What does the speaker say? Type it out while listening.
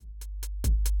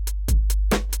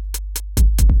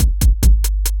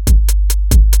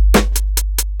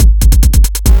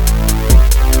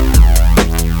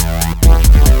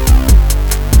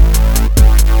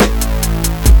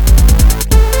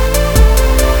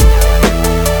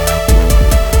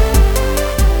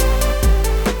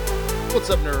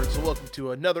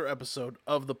to another episode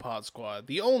of the Pod Squad,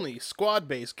 the only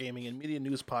squad-based gaming and media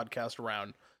news podcast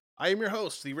around. I am your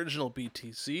host, the original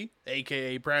BTC,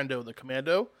 aka Brando the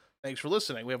Commando. Thanks for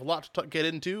listening. We have a lot to get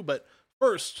into, but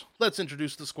first, let's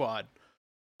introduce the squad.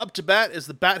 Up to bat is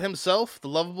the bat himself, the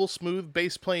lovable, smooth,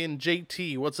 bass-playing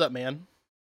JT. What's up, man?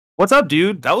 What's up,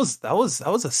 dude? That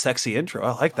was a sexy intro.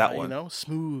 I like that one. You know,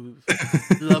 smooth,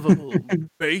 lovable,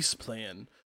 bass-playing.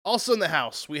 Also in the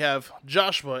house, we have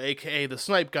Joshua, aka the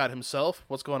Snipe God himself.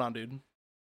 What's going on, dude?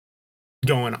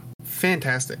 Going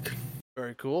fantastic.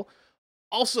 Very cool.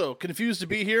 Also, confused to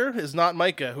be here is not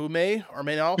Micah, who may or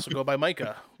may not also go by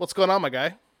Micah. What's going on, my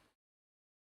guy?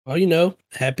 Well, you know,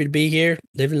 happy to be here,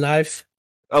 living life.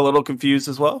 A little confused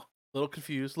as well. A little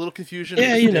confused. A little confusion.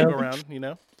 Yeah, you know. Around, you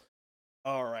know.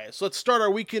 All right, so let's start our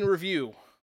weekend review.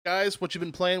 Guys, what you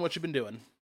been playing? What you been doing?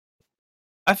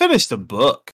 I finished a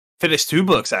book. Finished 2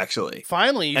 books, actually.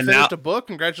 Finally, you finished a book.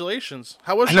 Congratulations.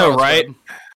 How was I know, Charlotte's right? Web?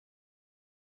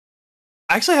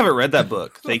 I actually haven't read that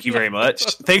book. Thank you very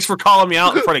much. Thanks for calling me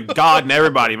out in front of God and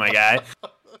everybody, my guy.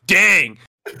 Dang.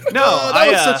 No,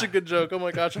 that was such a good joke. Oh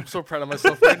my gosh, I'm so proud of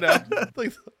myself right now.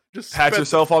 Like, just pat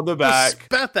yourself on the back. Just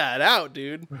spat that out,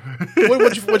 dude.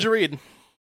 What'd you read?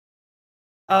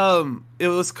 It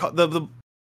was called,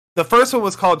 the first one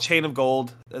was called Chain of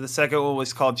Gold. The second one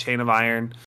was called Chain of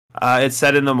Iron. It's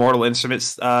set in the Mortal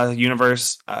Instruments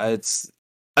universe. It's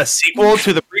a sequel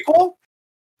to the prequel,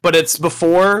 but it's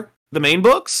before the main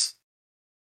books.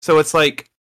 So it's like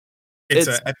it's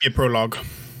a prologue.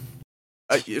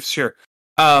 Sure.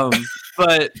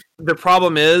 But the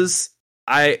problem is,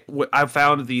 I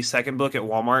found the second book at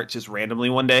Walmart just randomly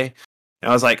one day, and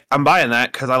I was like, I'm buying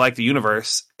that because I like the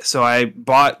universe. So I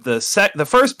bought the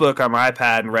first book on my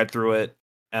iPad and read through it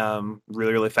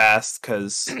really, really fast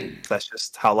because that's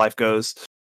just how life goes.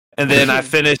 And then I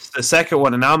finished the second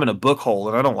one, and now I'm in a book hole,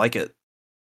 and I don't like it.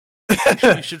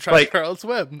 You should try Charlotte's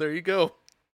Web. There you go.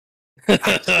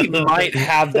 I might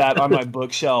have that on my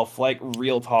bookshelf, like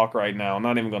real talk right now. I'm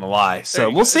not even going to lie. So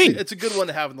we'll see. It's a good one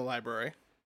to have in the library.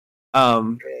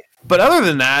 But other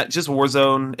than that, just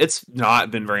Warzone. It's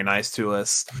not been very nice to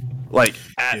us, like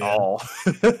at all.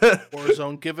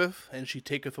 Warzone giveth, and she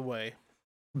taketh away.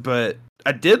 But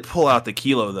I did pull out the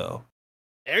Kilo though.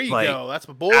 There you go. That's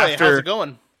my boy. How's it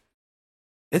going?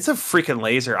 It's a freaking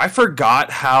laser. I forgot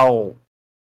how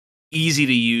easy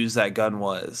to use that gun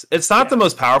was. It's not the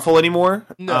most powerful anymore.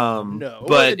 No.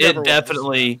 But it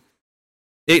definitely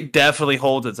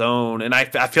holds its own, and I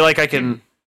feel like I can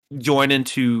join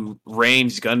into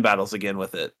ranged gun battles again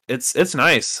with it. It's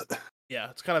nice. Yeah,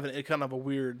 it's kind of a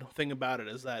weird thing about it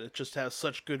is that it just has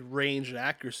such good range and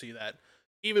accuracy that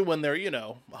even when they're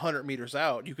 100 meters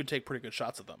out, you can take pretty good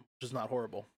shots at them, which is not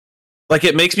horrible. Like,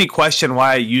 it makes me question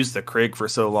why I used the Krig for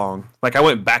so long. Like, I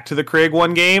went back to the Krig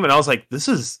one game, and I was like, this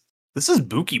is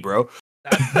booky, bro.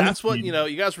 That's what,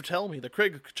 you guys were telling me. The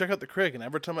Krig, check out the Krig, and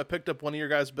every time I picked up one of your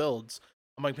guys' builds,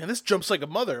 I'm like, man, this jumps like a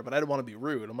mother, but I didn't want to be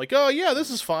rude. I'm like, oh, yeah,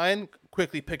 this is fine.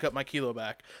 Quickly pick up my Kilo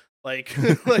back. Like,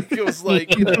 it was like,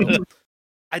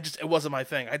 it wasn't my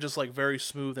thing. I just like very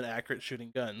smooth and accurate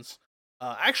shooting guns.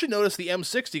 I actually noticed the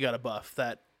M60 got a buff.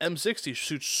 That M60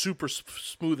 shoots super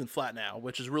smooth and flat now,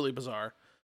 which is really bizarre.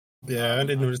 Yeah, I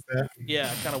didn't notice that.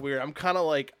 Yeah, kind of weird. I'm kind of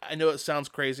like, I know it sounds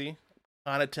crazy.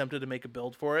 Kind of tempted to make a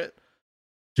build for it.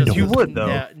 Just you would,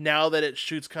 though. Now that it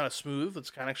shoots kind of smooth, it's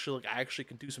kind of actually like I actually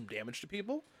can do some damage to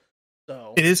people.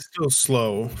 So it is still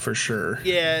slow for sure.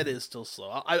 Yeah, it is still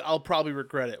slow. I'll probably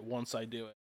regret it once I do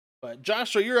it. But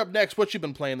Joshua, you're up next. What you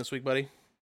been playing this week, buddy?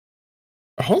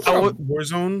 A whole lot of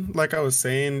Warzone, like I was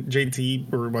saying,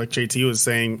 JT was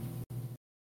saying,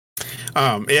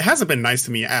 it hasn't been nice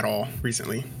to me at all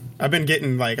recently. I've been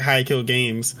getting like high kill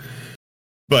games,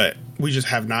 but we just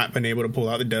have not been able to pull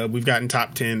out the dub. We've gotten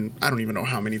top 10, I don't even know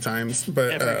how many times,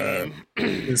 but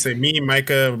let's say me,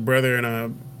 Micah, brother,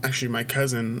 and actually my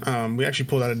cousin, we actually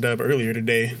pulled out a dub earlier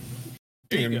today.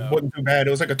 And it wasn't too bad.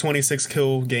 It was like a 26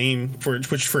 kill game,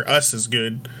 which for us is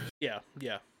good. Yeah.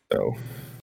 So,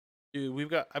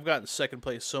 dude, I've gotten second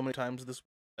place so many times this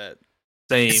that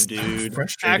same dude.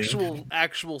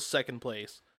 Actual second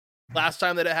place. Last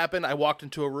time that it happened, I walked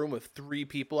into a room with 3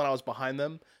 people and I was behind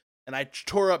them, and I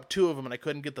tore up 2 of them and I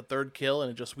couldn't get the third kill,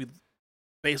 and we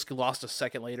basically lost a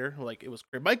second later. Like, it was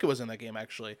great. Micah was in that game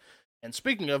actually. And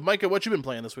speaking of Micah, what you been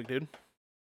playing this week, dude?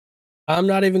 I'm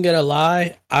not even gonna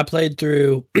lie. I played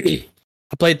through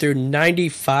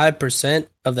 95%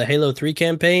 of the Halo 3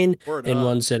 campaign in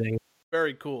one sitting.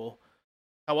 Very cool.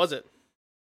 How was it?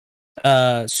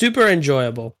 Super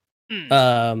enjoyable.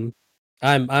 I'm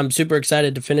super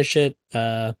excited to finish it.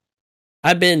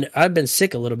 I've been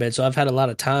sick a little bit, so I've had a lot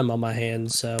of time on my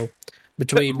hands. So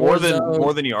between more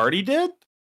than you already did.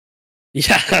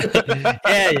 Yeah,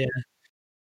 yeah.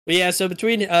 But yeah, so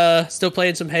between still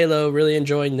playing some Halo, really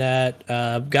enjoying that.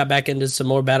 Got back into some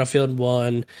more Battlefield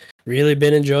 1, really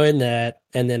been enjoying that,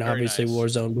 and then Very obviously nice.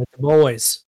 Warzone with the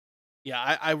boys.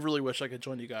 Yeah, I really wish I could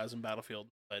join you guys in Battlefield,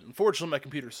 but unfortunately my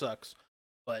computer sucks.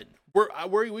 But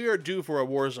we are due for a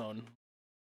Warzone,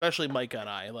 especially Micah and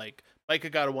I. Like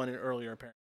Micah got a one in earlier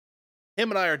apparently. Him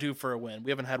and I are due for a win.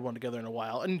 We haven't had one together in a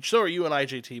while, and so are you and I,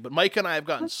 JT. But Micah and I have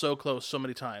gotten so close so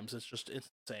many times. It's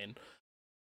insane.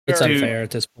 It's unfair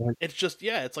at this point. It's just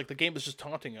it's like the game is just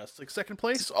taunting us. Like second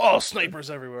place, oh snipers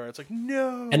everywhere. It's like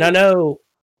no. And I know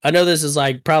this is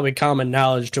like probably common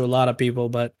knowledge to a lot of people,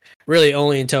 but really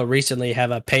only until recently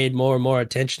have I paid more and more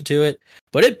attention to it.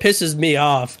 But it pisses me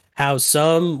off how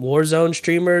some Warzone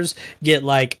streamers get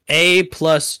like A+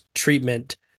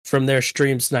 treatment from their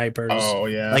stream snipers. Oh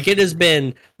yeah. Like it has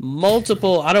been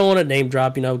multiple. I don't want to name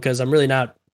drop, because I'm really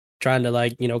not trying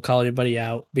to call anybody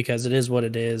out because it is what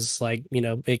it is. Like,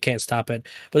 it can't stop it.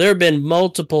 But there have been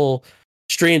multiple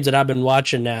streams that I've been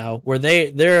watching now where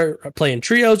they're playing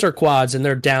trios or quads and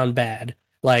they're down bad.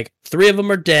 Like 3 of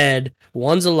them are dead,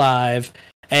 1's alive,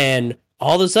 and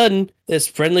all of a sudden this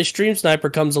friendly stream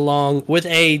sniper comes along with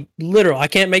a literal, I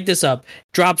can't make this up,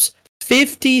 drops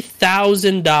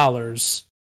 $50,000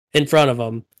 in front of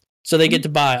them. So they get to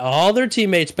buy all their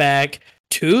teammates back,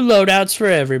 2 loadouts for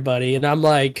everybody, and I'm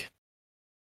like,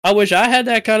 I wish I had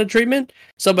that kind of treatment.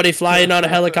 Somebody flying on a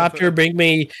helicopter, bring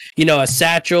me, a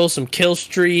satchel, some kill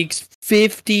streaks,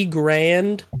 50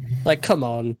 grand. Like, come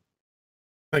on.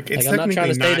 Like I'm not trying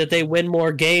to say that they win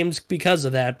more games because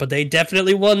of that, but they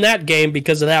definitely won that game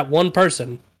because of that one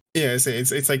person. Yeah, it's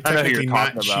like technically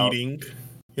not cheating.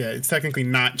 Yeah, it's technically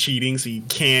not cheating, so you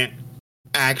can't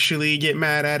actually get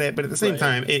mad at it, but at the same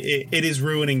time, it is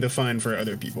ruining the fun for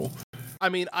other people. I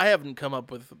mean, I haven't come up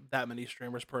with that many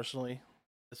streamers personally.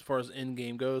 As far as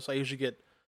in-game goes, I usually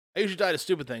die to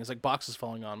stupid things like boxes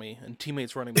falling on me and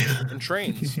teammates running me in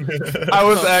trains. I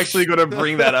was actually going to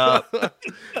bring that up.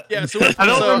 Yeah, so I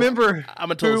don't remember. I'm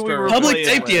gonna tell we public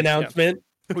safety announcement.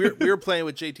 Yeah. We were playing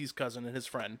with JT's cousin and his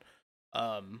friend.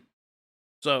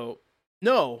 So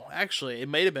no, actually, it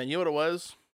may have been. You know what it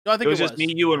was? No, I think it was just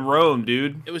me, you, and Rome,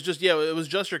 dude. It was just it was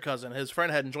just your cousin. His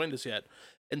friend hadn't joined us yet,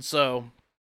 and so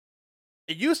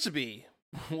it used to be.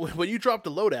 When you dropped a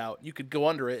loadout, you could go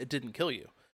under it. It didn't kill you.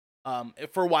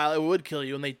 For a while, it would kill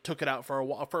you, and they took it out for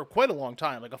quite a long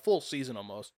time, like a full season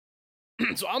almost.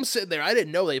 So I'm sitting there. I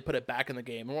didn't know they put it back in the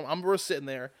game. We're sitting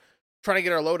there trying to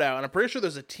get our loadout, and I'm pretty sure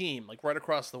there's a team like right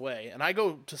across the way. And I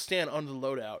go to stand under the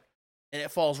loadout, and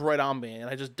it falls right on me, and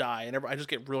I just die, and I just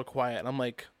get real quiet. And I'm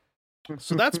like,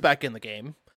 so that's back in the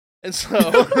game. And so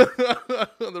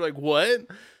they're like, what?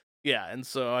 Yeah, and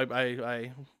so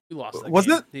I we lost that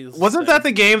Wasn't that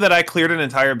the game that I cleared an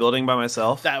entire building by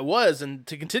myself? That was, and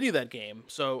to continue that game.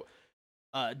 So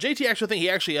JT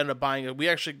actually ended up buying it. We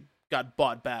actually got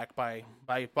bought back by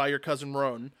your cousin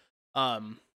Roan.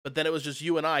 But then it was just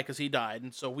you and I because he died,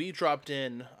 and so we dropped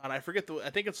in, and I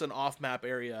think it's an off-map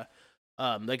area.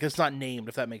 Like it's not named,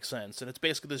 if that makes sense. And it's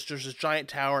basically there's this giant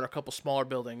tower and a couple smaller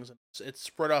buildings. It's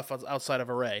spread off outside of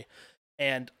Array,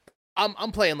 and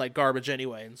I'm playing like garbage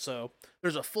anyway. And so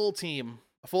there's a full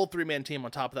 3-man team on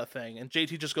top of that thing, and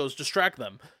JT just goes distract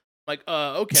them. I'm like,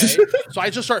 okay. So I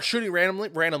just start shooting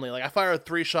randomly. Like I fire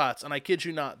 3 shots, and I kid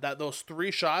you not, that those 3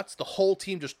 shots, the whole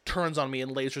team just turns on me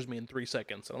and lasers me in 3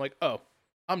 seconds. And I'm like, oh,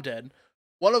 I'm dead.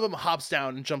 One of them hops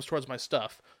down and jumps towards my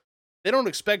stuff. They don't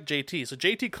expect JT, so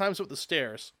JT climbs up the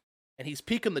stairs, and he's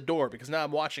peeking the door because now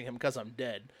I'm watching him because I'm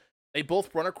dead. They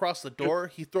both run across the door.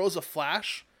 He throws a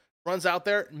flash, runs out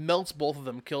there, melts both of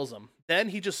them, kills them. Then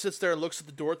he just sits there and looks at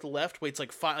the door at the left, waits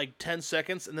like 10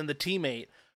 seconds, and then the teammate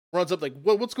runs up like,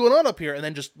 what's going on up here? And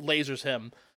then just lasers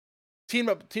him. Team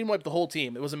wiped the whole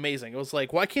team. It was amazing. It was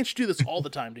like, why can't you do this all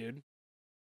the time, dude?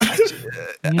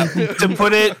 to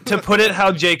put it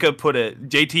how Jacob put it,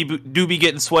 JT do be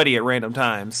getting sweaty at random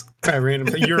times.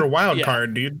 You're a wild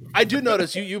card, dude. I do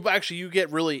notice you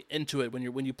get really into it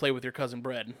when you play with your cousin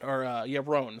Brad or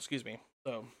Roan, excuse me.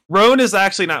 So Roan is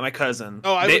actually not my cousin.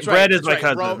 Oh, Brad is my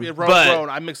cousin. Roan,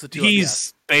 I mixed the two.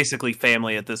 He's basically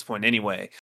family at this point anyway.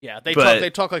 Yeah, they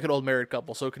talk like an old married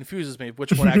couple, so it confuses me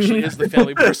which one actually is the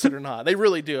family person or not. They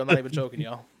really do. I'm not even joking,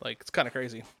 y'all. Like it's kind of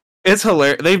crazy. It's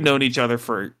hilarious. They've known each other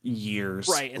for years.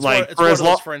 Right. It's one of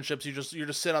those friendships. You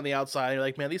just sit on the outside and you're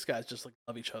like, man, these guys just like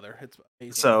love each other. It's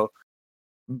amazing. So,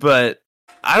 but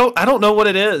I don't know what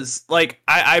it is. Like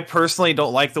I personally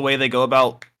don't like the way they go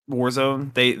about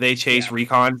Warzone. They chase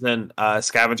recons and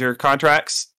scavenger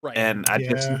contracts. Right. And I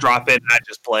just drop it and I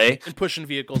just play. And pushing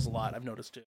vehicles a lot, I've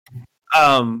noticed too.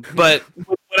 But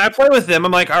what I play with them,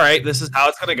 I'm like, all right, this is how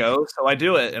it's gonna go, so I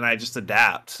do it, and I just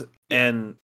adapt,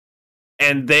 and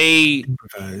they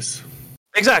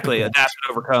exactly adapt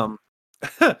and overcome.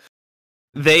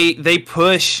 They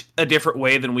push a different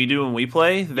way than we do when we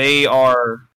play. They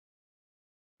are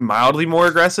mildly more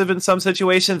aggressive in some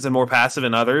situations and more passive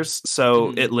in others,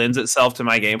 so it lends itself to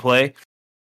my gameplay.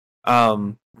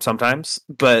 Sometimes,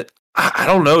 but I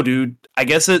don't know, dude. I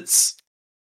guess it's.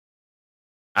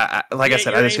 Like I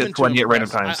said, I just hit 20 at random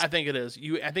times. I think it is.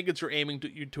 I think it's you're aiming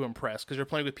to impress because you're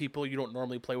playing with people you don't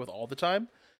normally play with all the time,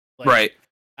 right?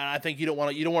 And I think you don't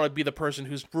want to be the person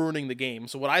who's ruining the game.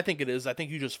 So what I think it is, I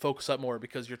think you just focus up more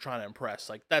because you're trying to impress.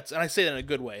 Like and I say that in a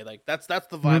good way. Like that's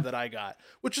the vibe that I got,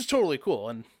 which is totally cool.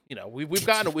 And we've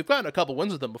gotten a couple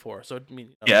wins with them before. So I mean,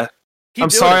 yeah. I'm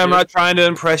sorry, I'm not trying to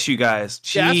impress you guys.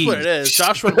 Jeez. Yeah, that's what it is.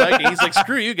 Joshua and Mike, he's like,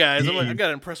 screw you guys. I'm like, I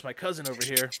gotta impress my cousin over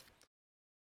here.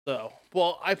 So,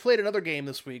 well, I played another game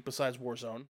this week besides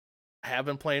Warzone. I have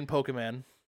been playing Pokemon.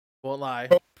 Won't lie,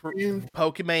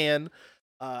 Pokemon.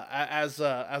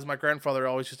 As my grandfather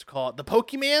always used to call it, the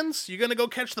Pokemans. You gonna go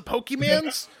catch the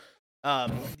Pokemans?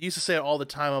 He used to say it all the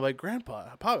time. I'm like,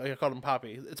 Grandpa, Poppy. I called him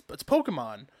Poppy. It's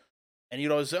Pokemon, and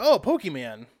he'd always say, oh,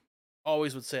 Pokemon.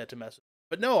 Always would say it to mess.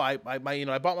 But no, I bought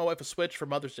my wife a Switch for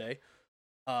Mother's Day,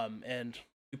 and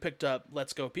we picked up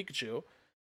Let's Go Pikachu.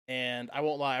 And I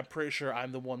won't lie, I'm pretty sure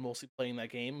I'm the one mostly playing that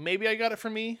game. Maybe I got it for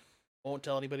me. Won't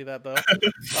tell anybody that though.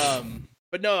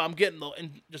 But no, I'm getting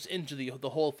just into the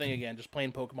whole thing again, just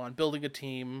playing Pokemon, building a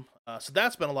team. So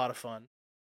that's been a lot of fun.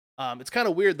 It's kind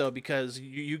of weird though because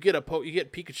you get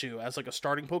Pikachu as like a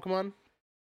starting Pokemon.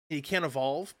 He can't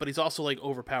evolve, but he's also like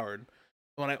overpowered.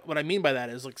 What I mean by that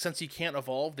is like since he can't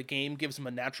evolve, the game gives him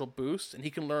a natural boost, and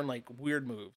he can learn like weird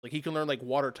moves. Like he can learn like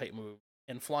water type moves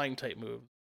and flying type moves.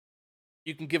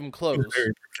 You can give him clothes.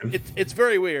 It's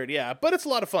very weird, yeah, but it's a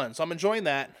lot of fun. So I'm enjoying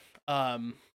that.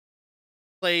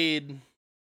 Played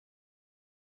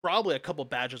probably a couple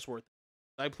badges worth.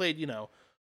 I played,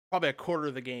 probably a quarter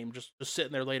of the game just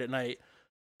sitting there late at night,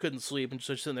 couldn't sleep, and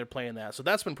just sitting there playing that. So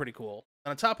that's been pretty cool.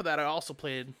 And on top of that, I also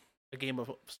played a game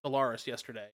of Stellaris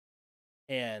yesterday.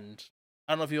 And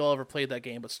I don't know if you all ever played that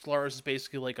game, but Stellaris is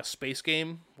basically like a space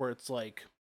game where it's like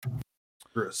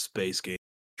you're a space game.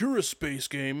 You're a space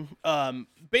game.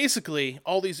 Basically,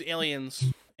 all these aliens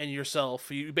and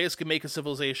yourself, you basically make a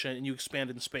civilization and you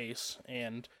expand in space.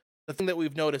 And the thing that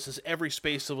we've noticed is every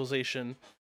space civilization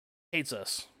hates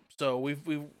us. So we've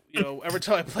every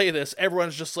time I play this,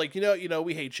 everyone's just like,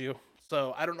 we hate you.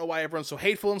 So I don't know why everyone's so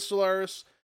hateful in Stellaris,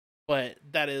 but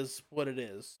that is what it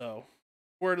is. So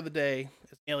word of the day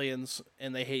is aliens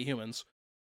and they hate humans.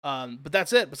 But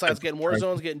that's it. Besides getting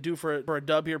Warzone's getting due for a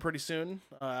dub here pretty soon.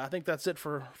 I think that's it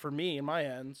for me and my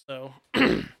end. So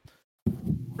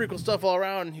pretty cool stuff all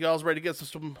around. You guys ready to get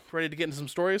into some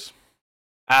stories?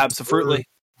 Absolutely.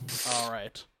 All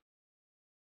right.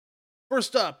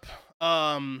 First up,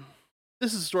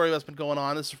 this is a story that's been going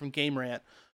on. This is from Game Rant.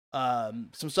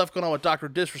 Some stuff going on with Dr.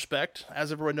 Disrespect.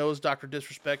 As everyone knows, Dr.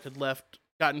 Disrespect had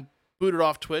gotten booted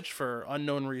off Twitch for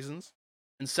unknown reasons.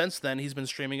 And since then, he's been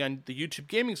streaming on the YouTube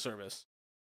gaming service.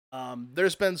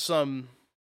 There's been some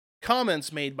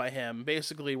comments made by him,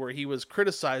 basically, where he was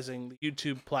criticizing the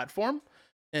YouTube platform.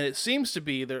 And it seems to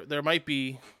be, there might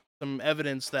be some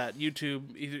evidence that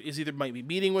YouTube either might be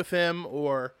meeting with him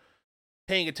or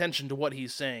paying attention to what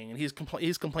he's saying. And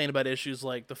he's complained about issues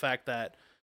like the fact that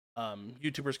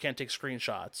YouTubers can't take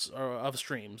screenshots of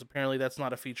streams. Apparently, that's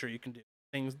not a feature you can do.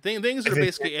 Things that are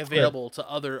basically available to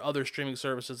other streaming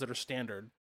services that are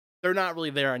standard. They're not really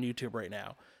there on YouTube right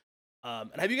now. And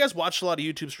have you guys watched a lot of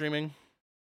YouTube streaming?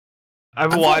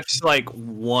 I've watched like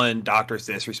one Dr.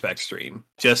 Disrespect stream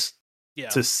just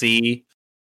to see,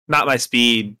 not my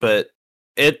speed, but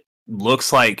it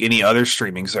looks like any other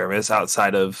streaming service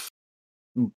outside of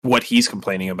what he's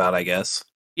complaining about, I guess.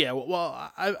 Yeah,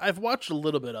 well, I've watched a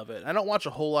little bit of it. I don't watch a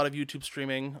whole lot of YouTube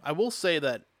streaming. I will say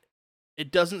that it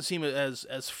doesn't seem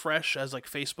as fresh as like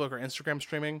Facebook or Instagram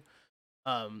streaming.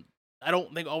 I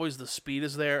don't think always the speed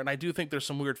is there, and I do think there's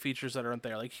some weird features that aren't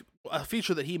there. Like a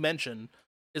feature that he mentioned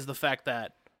is the fact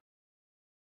that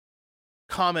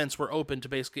comments were open to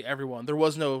basically everyone. There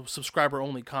was no subscriber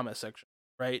only comment section,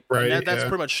 right? Right. That's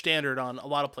pretty much standard on a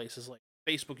lot of places. Like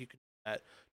Facebook, you can do that.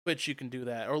 Twitch, you can do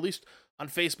that, or at least on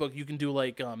Facebook, you can do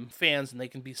like fans, and they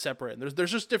can be separate. And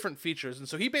there's just different features, and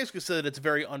so he basically said that it's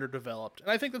very underdeveloped, and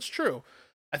I think that's true.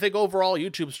 I think overall,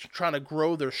 YouTube's trying to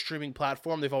grow their streaming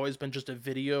platform. They've always been just a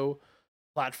video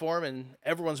platform, and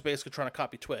everyone's basically trying to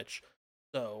copy Twitch.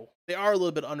 So they are a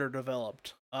little bit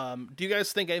underdeveloped. Do you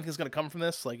guys think anything's going to come from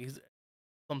this? Like,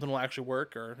 something will actually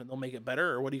work, or they'll make it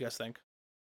better, or what do you guys think?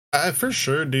 I for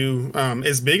sure do.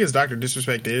 As big as Dr.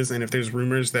 Disrespect is, and if there's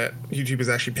rumors that YouTube is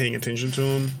actually paying attention to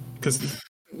him, because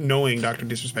knowing Dr.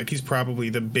 Disrespect, he's probably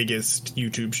the biggest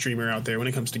YouTube streamer out there when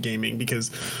it comes to gaming,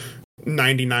 because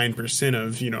 99%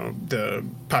 of the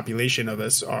population of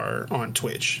us are on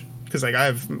Twitch. Because like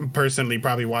I've personally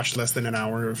probably watched less than an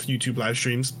hour of YouTube live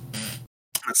streams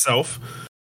myself.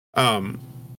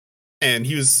 And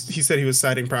he said he was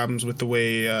citing problems with the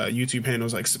way YouTube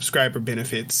handles like subscriber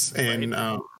benefits, and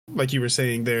like you were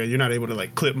saying there, you're not able to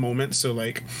like clip moments. So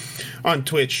like on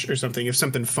Twitch or something, if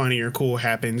something funny or cool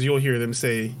happens, you'll hear them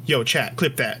say, "Yo, chat,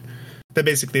 clip that." That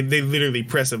basically they literally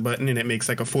press a button and it makes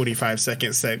like a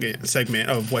 45-second segment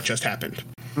of what just happened.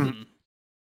 Mm-hmm.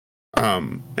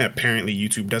 Apparently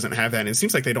YouTube doesn't have that, and it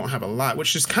seems like they don't have a lot,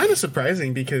 which is kind of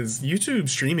surprising because YouTube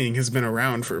streaming has been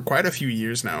around for quite a few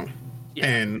years now,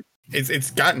 and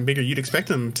it's gotten bigger. You'd expect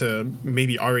them to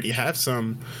maybe already have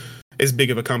some as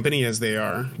big of a company as they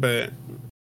are, but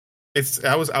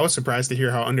I was surprised to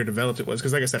hear how underdeveloped it was,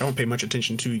 because like I said, I don't pay much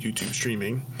attention to YouTube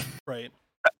streaming. Right.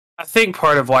 I think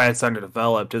part of why it's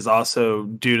underdeveloped is also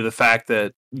due to the fact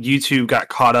that YouTube got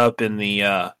caught up in the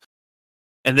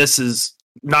and this is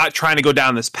not trying to go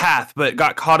down this path, but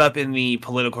got caught up in the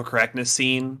political correctness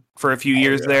scene for a few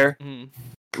years there. Mm-hmm.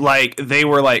 Like they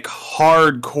were like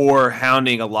hardcore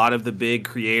hounding a lot of the big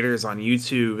creators on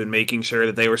YouTube and making sure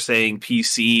that they were staying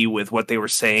PC with what they were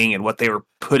saying and what they were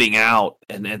putting out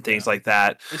and things like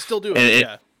that. They still do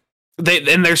it,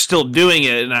 they're still doing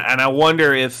it, and I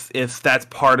wonder if that's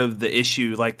part of the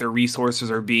issue. Like their resources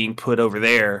are being put over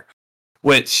there,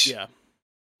 which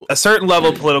a certain level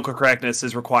of political correctness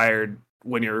is required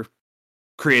when you're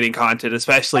creating content,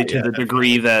 especially to the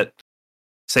degree that,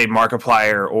 say,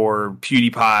 Markiplier or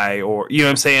PewDiePie or what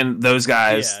I'm saying, those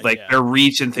guys, their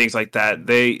reach and things like that,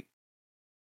 they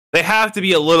have to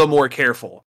be a little more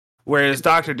careful. Whereas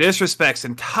Dr. Disrespect's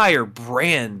entire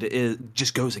brand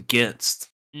just goes against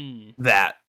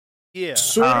that. Yeah.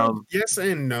 Sort of yes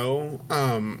and no.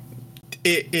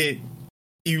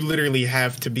 You literally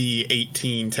have to be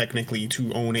 18 technically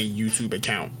to own a YouTube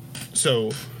account.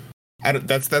 So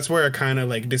that's where I kind of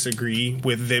like disagree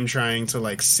with them trying to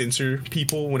like censor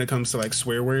people when it comes to like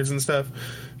swear words and stuff,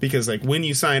 because like when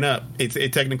you sign up,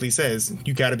 it technically says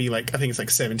you got to be like, I think it's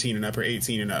like 17 and up or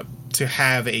 18 and up to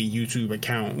have a YouTube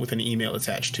account with an email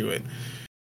attached to it.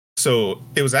 So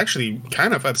it was actually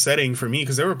kind of upsetting for me,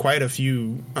 because there were quite a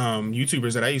few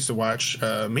YouTubers that I used to watch,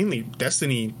 mainly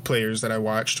Destiny players that I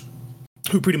watched,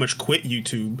 who pretty much quit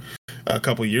YouTube a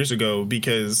couple years ago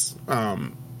because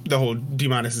the whole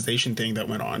demonetization thing that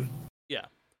went on. Yeah,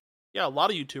 a lot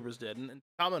of YouTubers did. And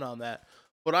comment on that,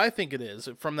 what I think it is,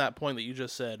 from that point that you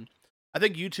just said, I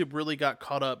think YouTube really got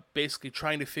caught up basically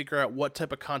trying to figure out what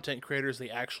type of content creators they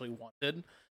actually wanted.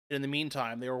 And in the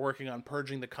meantime, they were working on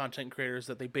purging the content creators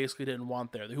that they basically didn't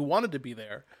want there, who wanted to be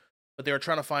there, but they were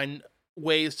trying to find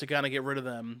ways to kind of get rid of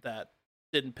them that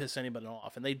didn't piss anybody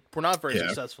off. And they were not very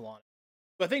successful on it.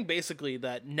 But I think basically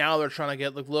that now they're trying to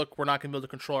get, like, look, we're not going to be able to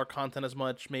control our content as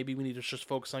much. Maybe we need to just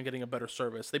focus on getting a better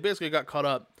service. They basically got caught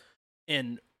up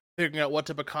in figuring out what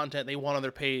type of content they want on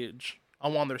their page,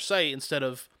 on their site, instead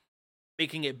of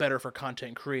making it better for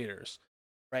content creators,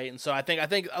 right? And so I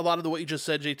think a lot of what you just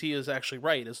said, JT, is actually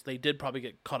right. Is they did probably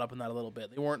get caught up in that a little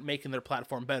bit. They weren't making their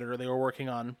platform better. They were working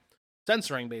on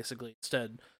censoring basically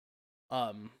instead.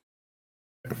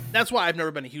 That's why I've never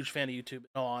been a huge fan of YouTube, in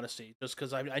all honesty, just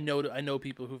because I know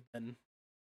people who've been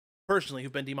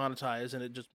demonetized, and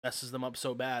it just messes them up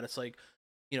so bad. It's like,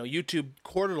 YouTube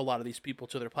courted a lot of these people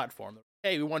to their platform.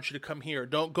 Hey, we want you to come here.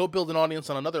 Don't go build an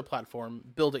audience on another platform.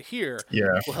 Build it here.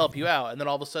 Yeah, we'll help you out. And then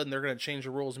all of a sudden they're going to change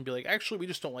the rules and be like, actually, we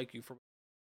just don't like you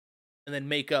and then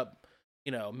make up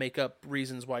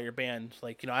reasons why you're banned.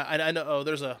 Like, I know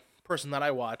there's a person that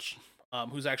I watch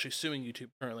who's actually suing YouTube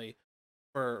currently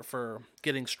for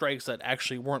getting strikes that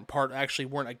actually weren't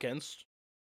against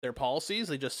their policies.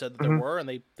 They just said that there were, and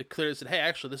they clearly said, hey,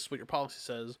 actually, this is what your policy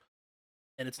says,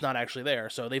 and it's not actually there.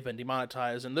 So they've been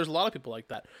demonetized, and there's a lot of people like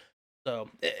that. So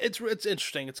it's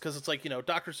interesting. It's because it's like,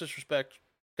 Dr. Disrespect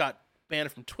got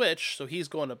banned from Twitch, so he's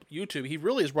going to YouTube. He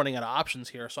really is running out of options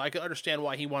here. So I can understand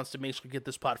why he wants to basically get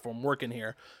this platform working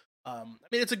here. I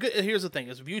mean, here's the thing: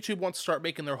 is if YouTube wants to start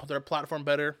making their platform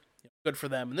better, good for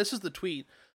them. And this is the tweet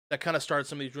that kind of started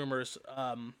some of these rumors.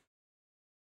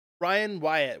 Ryan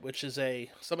Wyatt, which is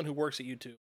someone who works at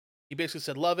YouTube, he basically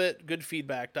said, "Love it, good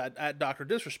feedback at Dr.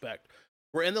 Disrespect.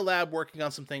 We're in the lab working on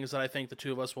some things that I think the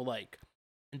two of us will like."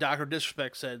 And Dr.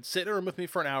 Disrespect said, "Sit in a room with me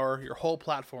for an hour. Your whole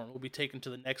platform will be taken to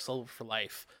the next level for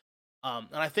life." And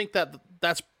I think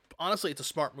that's honestly, it's a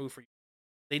smart move for you.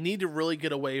 They need to really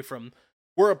get away from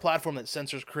we're a platform that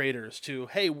censors creators to,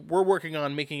 hey, we're working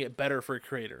on making it better for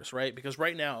creators, right? Because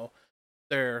right now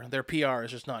their PR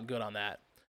is just not good on that.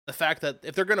 The fact that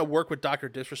if they're going to work with Dr.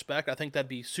 Disrespect, I think that'd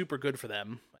be super good for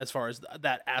them as far as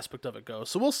that aspect of it goes.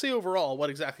 So we'll see overall what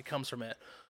exactly comes from it.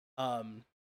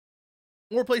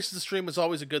 More places to stream is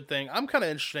always a good thing. I'm kind of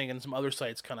interested in some other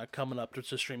sites kind of coming up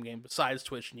to stream game besides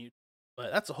Twitch and YouTube.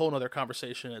 But that's a whole other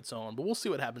conversation in its own. But we'll see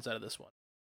what happens out of this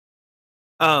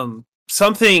one.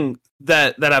 Something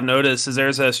that I've noticed is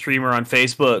there's a streamer on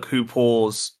Facebook who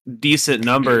pulls decent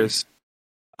numbers.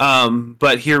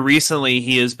 But here recently,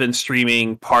 he has been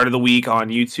streaming part of the week on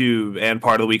YouTube and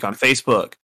part of the week on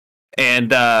Facebook.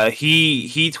 And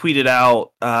he tweeted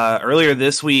out earlier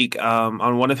this week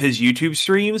on one of his YouTube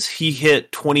streams, he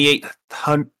hit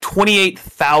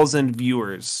 28,000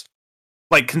 viewers,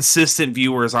 like consistent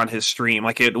viewers on his stream.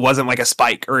 Like it wasn't like a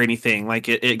spike or anything. Like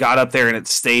it got up there and it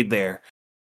stayed there.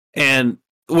 And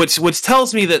which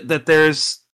tells me that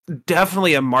there's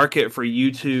definitely a market for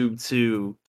YouTube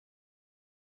to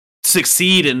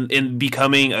succeed in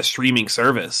becoming a streaming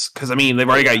service. Because I mean, they've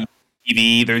already got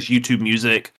TV, there's YouTube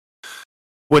Music,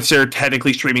 which are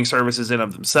technically streaming services in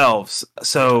of themselves.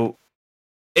 So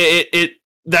it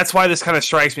that's why this kind of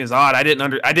strikes me as odd. I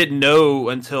didn't know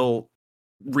until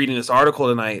reading this article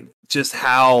tonight just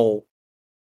how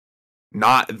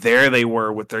not there they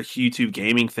were with their YouTube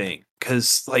gaming thing.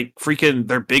 Because like freaking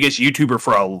their biggest YouTuber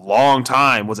for a long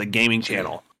time was a gaming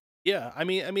channel. Yeah, I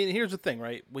mean, here's the thing,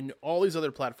 right? When all these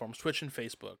other platforms, Twitch and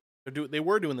Facebook, they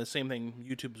were doing the same thing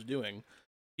YouTube's doing.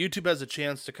 YouTube has a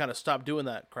chance to kind of stop doing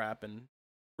that crap and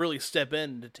really step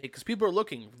in to take, because people are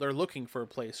looking for a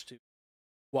place to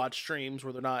watch streams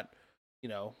where they're not,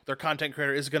 their content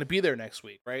creator is going to be there next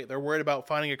week, right? They're worried about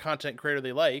finding a content creator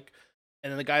they like,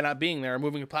 and then the guy not being there,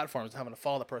 moving to platforms, and having to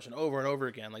follow the person over and over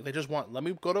again. Like they just let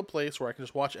me go to a place where I can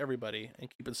just watch everybody and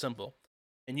keep it simple.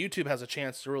 And YouTube has a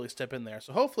chance to really step in there.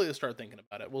 So hopefully they'll start thinking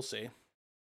about it. We'll see.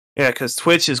 Yeah, because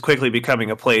Twitch is quickly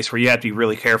becoming a place where you have to be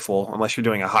really careful unless you're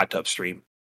doing a hot tub stream.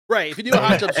 Right. If you do a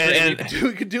hot tub stream,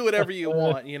 you can do whatever you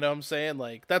want. You know what I'm saying?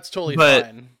 Like, that's totally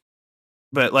fine.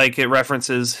 But, like, it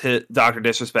references Dr.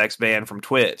 Disrespect's ban from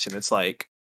Twitch. And it's like...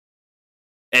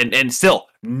 And still,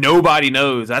 nobody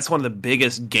knows. That's one of the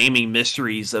biggest gaming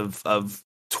mysteries of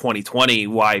 2020,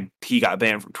 why he got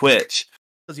banned from Twitch.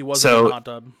 Because he wasn't in a hot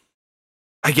tub.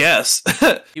 I guess.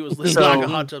 He was listening to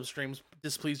hot tub streams,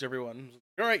 displeased everyone.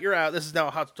 All right, you're out. This is now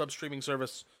a hot tub streaming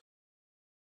service.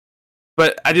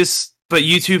 But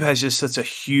YouTube has just such a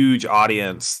huge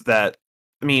audience that,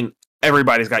 I mean,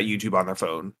 everybody's got YouTube on their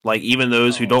phone. Like, even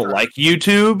those who don't like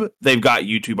YouTube, they've got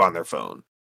YouTube on their phone.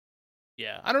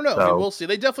 Yeah, I don't know. So, I mean, we'll see.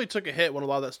 They definitely took a hit when a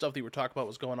lot of that stuff that you were talking about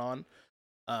was going on.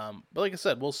 But like I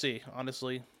said, we'll see,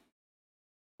 honestly.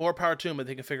 More power to them, but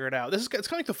they can figure it out. It's kind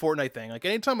of like the Fortnite thing. Like,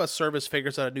 anytime a service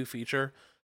figures out a new feature,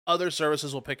 other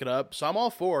services will pick it up. So I'm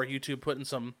all for YouTube putting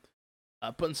some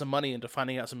money into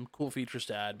finding out some cool features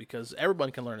to add, because everyone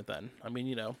can learn it then. I mean,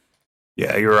 yeah,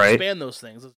 you're right. Expand those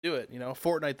things. Let's do it.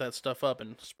 Fortnite that stuff up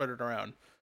and spread it around.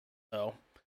 So,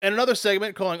 and another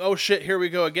segment calling, oh shit, here we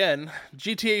go again.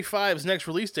 GTA 5's next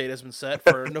release date has been set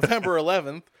for November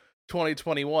 11th.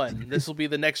 2021. This will be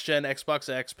the next gen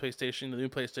Xbox X, PlayStation, the new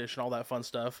PlayStation, all that fun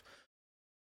stuff.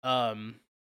 Didn't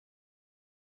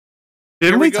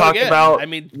we talk about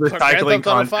recycling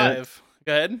content? 5.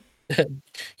 Go ahead.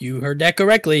 You heard that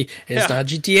correctly. It's not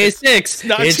GTA 6. It's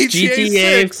not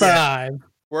GTA 5. Yeah.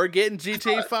 We're getting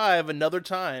GTA 5 another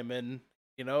time, and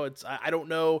it's I don't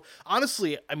know.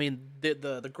 Honestly, I mean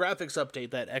the graphics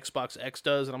update that Xbox X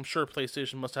does, and I'm sure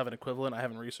PlayStation must have an equivalent. I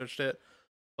haven't researched it.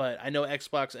 But I know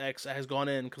Xbox X has gone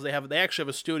in because they actually have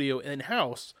a studio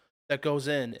in-house that goes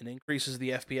in and increases the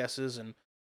FPSs and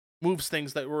moves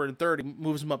things that were in 30,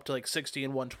 moves them up to like 60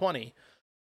 and 120.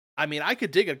 I mean, I could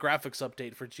dig a graphics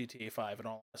update for GTA 5 in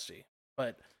all honesty,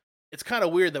 but it's kind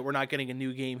of weird that we're not getting a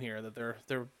new game here, that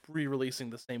they're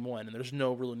re-releasing the same one, and there's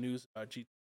no real news about GTA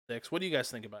 6. What do you guys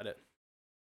think about it?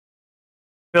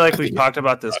 I feel like we've talked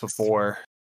about this before.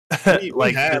 But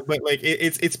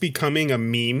it's becoming a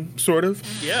meme, sort of.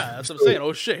 Yeah, that's what I'm saying.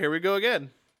 Oh shit, here we go again.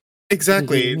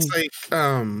 Exactly. It's like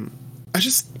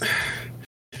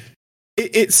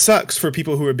it sucks for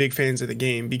people who are big fans of the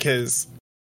game, because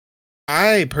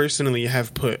I personally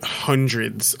have put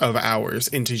hundreds of hours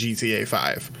into GTA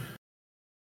 5.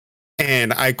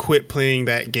 And I quit playing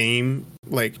that game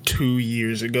like 2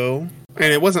 years ago.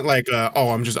 And it wasn't like,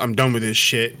 I'm done with this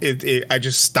shit. I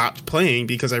just stopped playing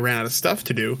because I ran out of stuff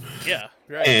to do. Yeah,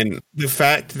 right. And the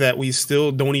fact that we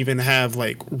still don't even have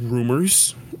like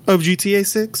rumors of GTA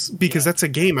 6, because that's a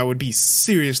game I would be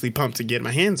seriously pumped to get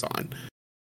my hands on.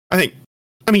 I think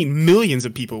I mean, millions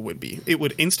of people would be. It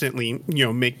would instantly,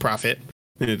 make profit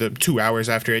the 2 hours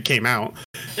after it came out.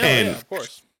 Yeah, of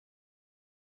course.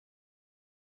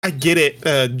 I get it.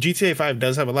 GTA 5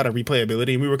 does have a lot of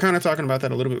replayability, and we were kind of talking about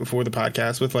that a little bit before the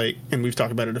podcast with and we've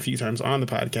talked about it a few times on the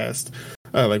podcast,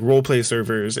 like role play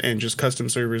servers and just custom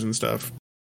servers and stuff.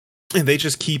 And they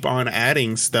just keep on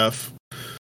adding stuff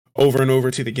over and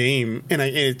over to the game, and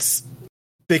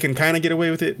they can kind of get away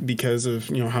with it because of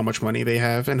how much money they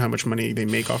have and how much money they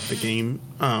make off the game.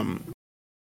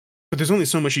 But there's only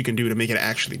so much you can do to make it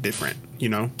actually different.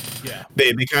 Yeah.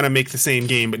 They kind of make the same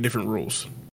game but different rules.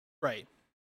 Right.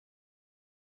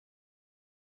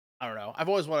 I don't know. I've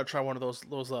always wanted to try one of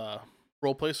those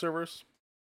role play servers.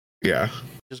 Yeah.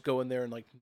 Just go in there and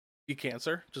be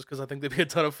cancer, just because I think they'd be a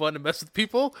ton of fun to mess with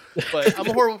people. But I'm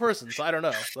a horrible person, so I don't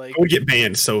know. I would get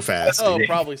banned so fast. Oh,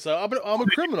 probably so. I'm a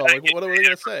criminal. What are they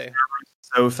gonna say?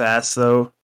 So fast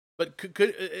though. But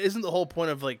isn't the whole point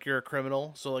of you're a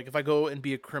criminal? So if I go and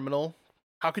be a criminal,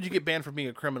 how could you get banned for being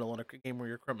a criminal in a game where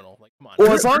you're a criminal? Come on.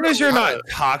 Well, as long as you're not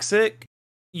toxic,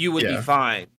 you would be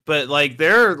fine. But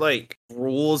there are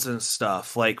rules and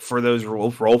stuff for those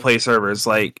role play servers.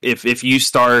 If you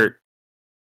start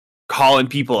calling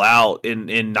people out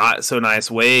in not so nice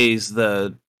ways,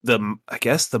 I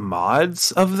guess the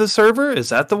mods of the server, is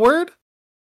that the word?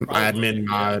 Admin,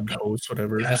 mod, host,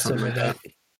 whatever. Something like that.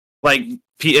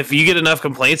 If you get enough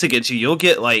complaints against you, you'll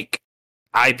get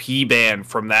IP ban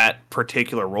from that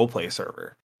particular role play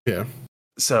server. Yeah.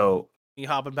 So you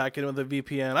hopping back in with a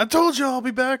VPN. I told you I'll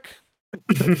be back.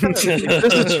 This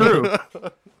is true.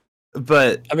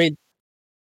 But I mean,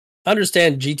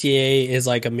 understand GTA is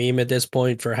a meme at this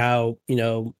point for how,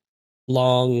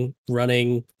 long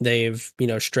running they've,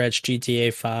 stretched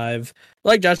GTA 5.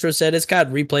 Like Joshua said, it's got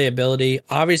replayability.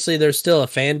 Obviously, there's still a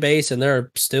fan base and there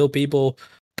are still people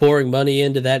pouring money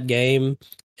into that game.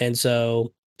 And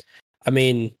so, I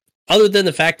mean, other than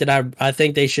the fact that I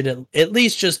think they should at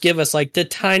least just give us the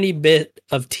tiny bit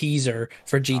of teaser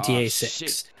for GTA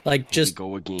 6. Just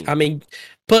go again. I mean,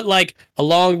 put a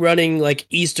long running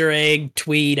Easter egg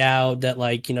tweet out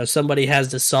that somebody has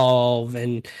to solve,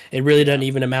 and it really doesn't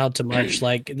even amount to much.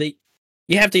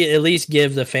 You have to at least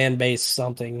give the fan base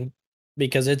something,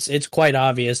 because it's quite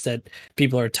obvious that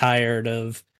people are tired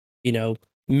of memeing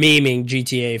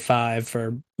GTA 5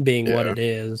 for being what it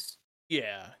is.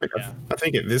 Yeah. I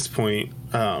think at this point,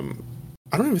 I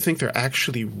don't even think they're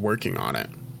actually working on it,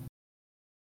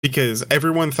 because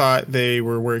everyone thought they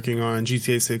were working on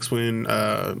GTA 6 when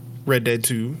Red Dead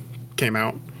 2 came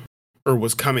out, or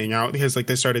was coming out, because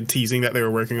they started teasing that they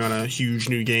were working on a huge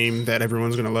new game that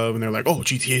everyone's gonna love, and they're like, "Oh,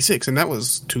 GTA 6," and that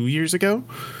was 2 years ago.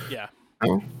 Yeah.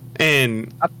 Oh.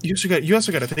 And you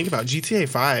also got to think about GTA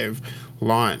 5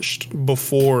 launched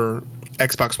before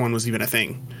Xbox One was even a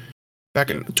thing. Back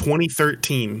in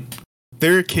 2013,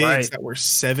 there are kids that were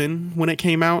 7 when it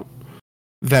came out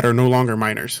that are no longer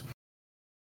minors.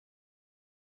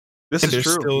 This is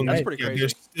true. That's pretty crazy.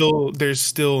 There's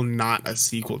still not a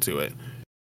sequel to it.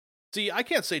 See, I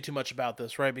can't say too much about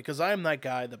this, right? Because I am that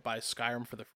guy that buys Skyrim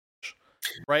for the fridge,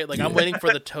 right? I'm waiting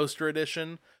for the toaster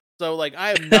edition. So,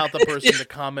 I am not the person to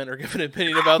comment or give an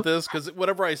opinion about this, because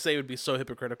whatever I say would be so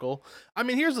hypocritical. I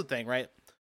mean, here's the thing, right?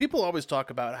 People always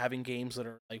talk about having games that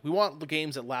are we want the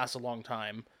games that last a long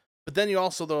time, but then you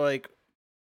also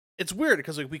it's weird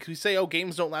because we say, oh,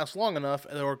 games don't last long enough,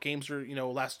 or games are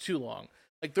last too long.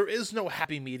 There is no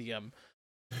happy medium.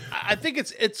 I think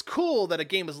it's cool that a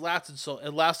game has lasted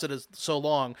so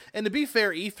long. And to be fair,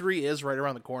 E3 is right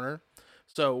around the corner,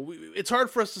 so it's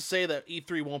hard for us to say that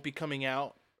E3 won't be coming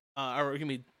out, or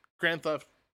Grand Theft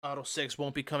Auto 6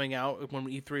 won't be coming out when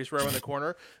E3 is right around the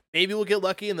corner. Maybe we'll get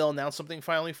lucky and they'll announce something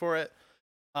finally for it.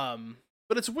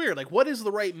 But it's weird. What is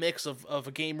the right mix of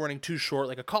a game running too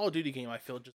short? A Call of Duty game, I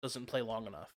feel, just doesn't play long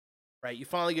enough. Right? You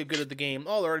finally get good at the game.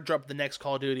 Oh, they already dropped the next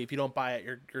Call of Duty. If you don't buy it,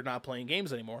 you're not playing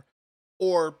games anymore.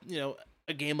 Or,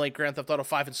 a game like Grand Theft Auto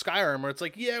 5 and Skyrim, where it's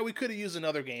yeah, we could have used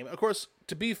another game. Of course,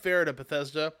 to be fair to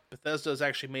Bethesda has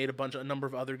actually made a number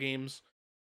of other games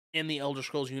in the Elder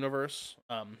Scrolls universe.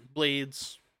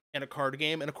 Blades, and a card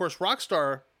game. And of course,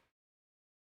 Rockstar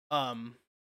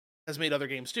has made other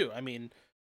games too. I mean,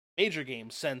 major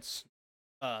games since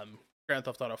Grand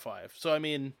Theft Auto 5. So I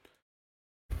mean,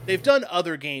 they've done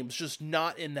other games, just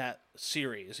not in that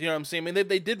series. You know what I'm saying? I mean,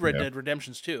 they did Red Dead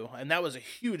Redemptions 2, and that was a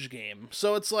huge game.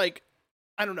 So it's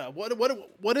I don't know.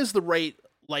 What is the right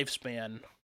lifespan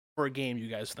for a game, you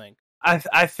guys think?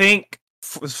 I think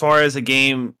as far as a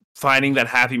game finding that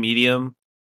happy medium,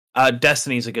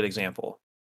 Destiny is a good example.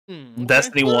 Okay.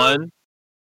 Destiny 1,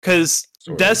 because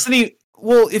Destiny,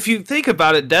 well, if you think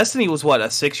about it, Destiny was what, a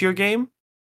 6-year game,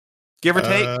 give or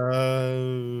take.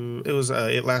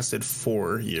 it lasted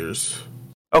 4 years.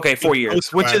 Okay, 4 years,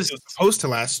 which is supposed to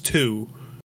last 2,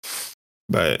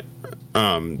 but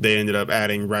they ended up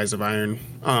adding Rise of Iron.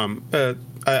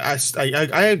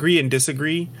 I agree and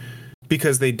disagree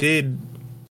because they did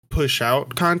push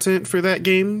out content for that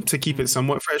game to keep it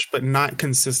somewhat fresh, but not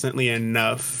consistently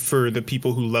enough for the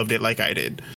people who loved it like I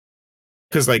did.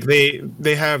 Because like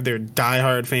they have their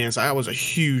diehard fans. I was a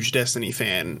huge Destiny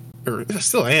fan, or I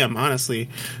still am, honestly.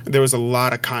 There was a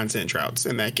lot of content droughts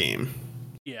in that game.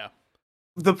 Yeah.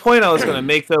 The point I was going to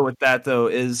make though with that though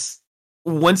is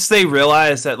once they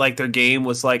realized that like their game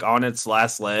was like on its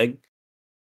last leg,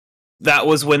 that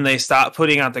was when they stopped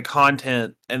putting out the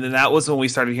content, and then that was when we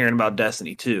started hearing about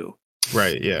Destiny 2.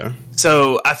 Right, yeah.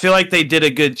 So I feel like they did a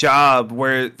good job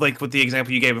where, like with the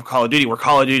example you gave of Call of Duty, where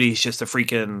Call of Duty is just a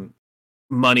freaking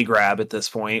money grab at this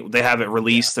point. They haven't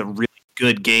released a really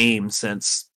good game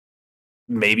since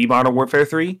maybe Modern Warfare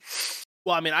 3.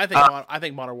 Well, I mean, I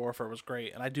think Modern Warfare was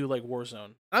great, and I do like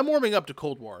Warzone. I'm warming up to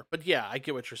Cold War, but yeah, I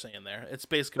get what you're saying there. It's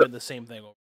basically been the same thing.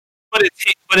 But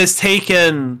it's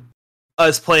taken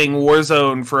us playing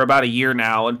Warzone for about a year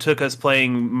now, and took us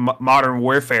playing Modern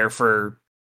Warfare for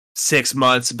 6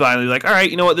 months. Finally, like, all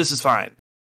right, you know what, this is fine.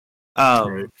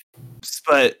 But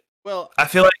I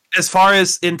feel like as far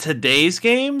as in today's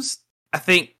games, I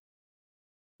think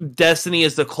Destiny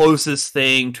is the closest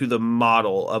thing to the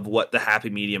model of what the happy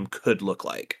medium could look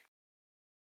like.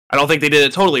 I don't think they did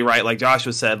it totally right, like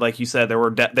Joshua said. Like you said, there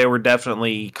were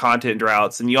definitely content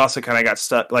droughts, and you also kind of got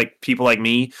stuck. Like people like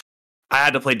me, I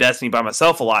had to play Destiny by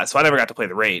myself a lot, so I never got to play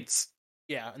the raids.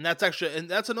 Yeah, and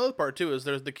that's another part too. Is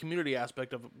there's the community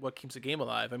aspect of what keeps a game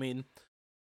alive. I mean,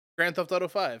 Grand Theft Auto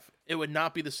 5, it would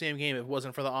not be the same game if it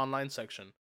wasn't for the online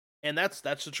section. And that's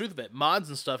the truth of it. Mods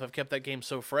and stuff have kept that game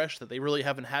so fresh that they really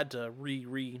haven't had to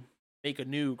make a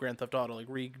new Grand Theft Auto,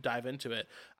 like dive into it.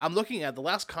 I'm looking at the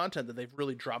last content that they've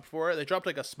really dropped for it. They dropped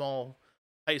like a small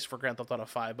heist for Grand Theft Auto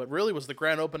 5, but really was the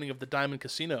grand opening of the Diamond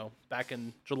Casino back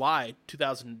in July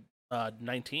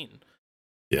 2019.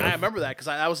 Yeah. And I remember that because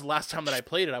that was the last time that I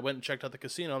played it. I went and checked out the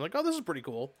casino. I'm like, oh, this is pretty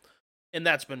cool. And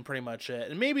that's been pretty much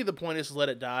it. And maybe the point is to let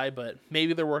it die, but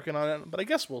maybe they're working on it. But I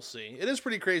guess we'll see. It is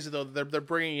pretty crazy though. They're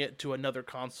bringing it to another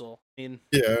console. I mean,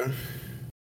 yeah.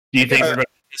 Do you think they're going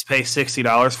to just pay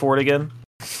 $60 for it again?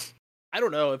 I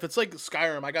don't know. If it's like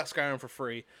Skyrim, I got Skyrim for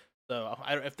free. So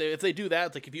if they do that,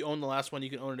 it's like if you own the last one, you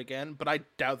can own it again. But I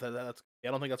doubt that. I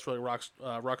don't think that's really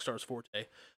Rockstar's forte.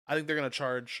 I think they're going to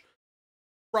charge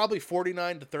probably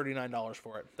 $49 to $39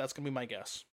 for it. That's going to be my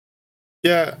guess.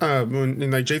 Yeah,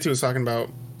 and like JT was talking about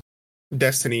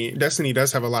Destiny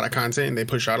does have a lot of content, and they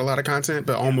push out a lot of content,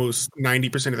 but almost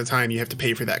 90% of the time you have to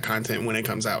pay for that content when it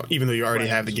comes out, even though you already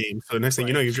have the game. So the next thing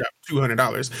you know, you drop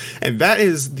 $200. And that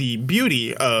is the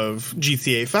beauty of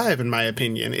GTA 5, in my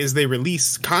opinion, is they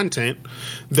release content,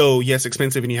 though, yes,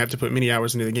 expensive, and you have to put many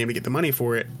hours into the game to get the money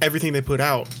for it. Everything they put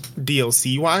out,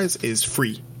 DLC-wise, is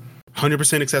free.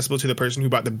 100% accessible to the person who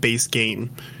bought the base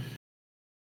game.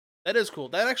 That is cool.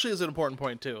 That actually is an important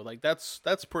point too. Like that's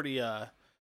pretty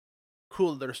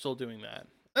cool that they're still doing that.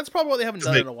 That's probably why they haven't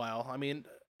done it in a while. I mean,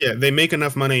 yeah, they make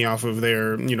enough money off of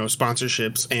their,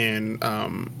 sponsorships and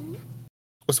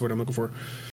what's the word I'm looking for?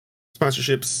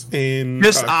 Sponsorships and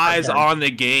just eyes on the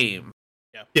game.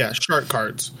 Yeah, shark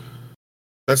cards.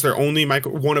 That's their only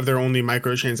one of their only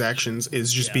microtransactions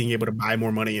is just being able to buy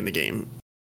more money in the game.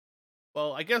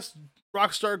 Well, I guess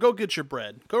Rockstar, go get your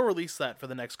bread. Go release that for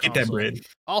the next console. Get that bread.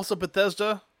 Also,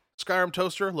 Bethesda, Skyrim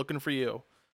Toaster, looking for you.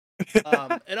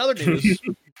 In other news,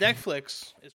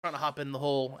 Netflix is trying to hop in the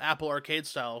whole Apple Arcade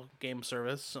style game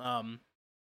service.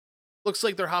 Looks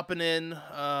like they're hopping in,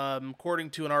 according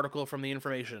to an article from The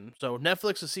Information. So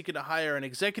Netflix is seeking to hire an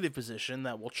executive position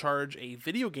that will charge a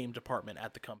video game department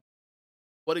at the company.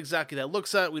 What exactly that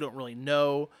looks at, we don't really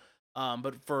know.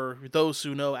 But for those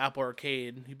who know Apple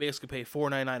Arcade, you basically pay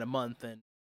 $4.99 a month and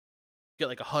get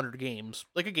like 100 games,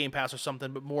 like a Game Pass or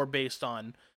something, but more based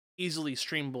on easily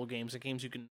streamable games, like games you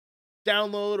can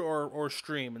download or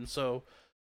stream. And so,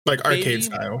 like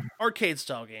arcade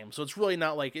style games. So it's really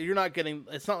not like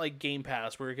it's not like Game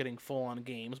Pass where you're getting full on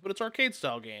games, but it's arcade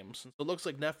style games. And so it looks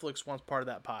like Netflix wants part of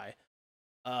that pie.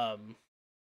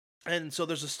 And so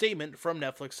there's a statement from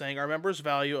Netflix saying, our members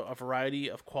value a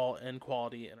variety of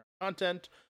quality in our content.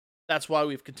 That's why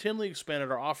we've continually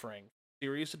expanded our offering.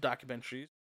 Series to documentaries,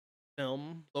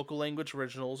 film, local language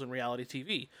originals, and reality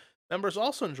TV. Members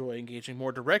also enjoy engaging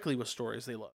more directly with stories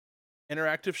they love.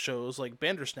 Interactive shows like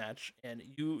Bandersnatch and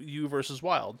You vs.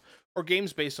 Wild, or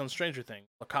games based on Stranger Things,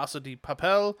 La Casa de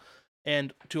Papel,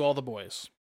 and To All the Boys.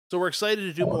 So we're excited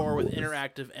to do more with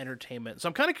interactive entertainment. So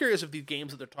I'm kind of curious if these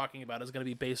games that they're talking about is going to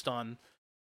be based on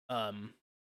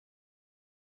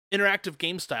interactive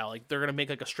game style. Like they're gonna make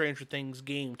like a Stranger Things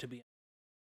game to be,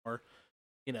 or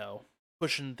you know,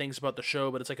 pushing things about the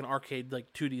show, but it's like an arcade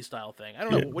like 2D style thing. I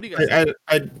don't know. What do you guys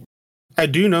think? I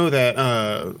do know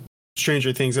that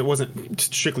Stranger Things, it wasn't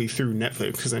strictly through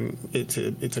Netflix because it's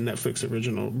a Netflix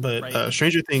original, but Right.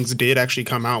 Stranger Things did actually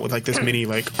come out with like this mini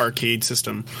like arcade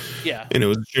system. Yeah. And it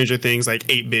was Stranger Things like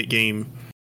 8-bit game.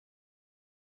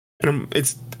 And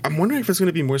I'm wondering if it's going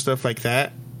to be more stuff like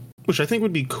that, which I think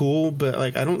would be cool, but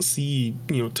like I don't see,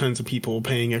 tons of people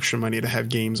paying extra money to have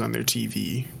games on their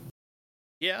TV.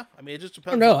 Yeah, I mean, it just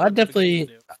depends. No, I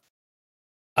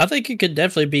think it could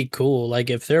definitely be cool. Like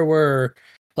if there were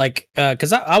like,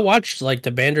 because I watched like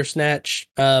the Bandersnatch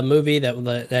movie, that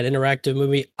interactive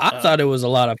movie. I thought it was a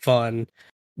lot of fun.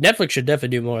 Netflix should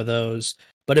definitely do more of those.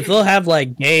 But if they'll have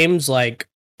like games like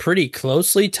pretty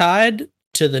closely tied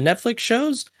to the Netflix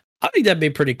shows, I think that'd be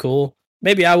pretty cool.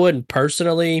 Maybe I wouldn't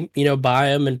personally, buy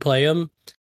them and play them,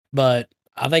 but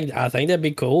I think that'd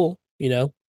be cool.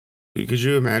 Could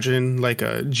you imagine like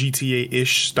a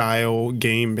GTA-ish style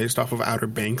game based off of Outer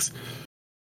Banks?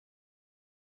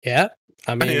 Yeah,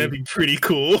 I I mean think that'd be pretty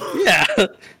cool. Yeah,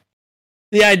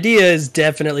 the idea is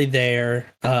definitely there,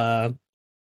 and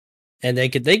they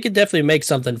could definitely make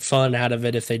something fun out of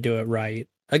it if they do it right.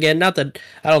 Again, not that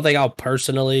I don't think I'll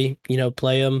personally,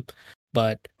 play them,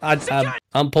 but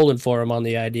I'm pulling for them on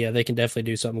the idea. They can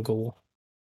definitely do something cool.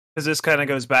 Because this kind of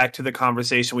goes back to the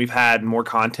conversation we've had. More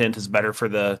content is better for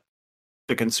the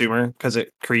consumer because it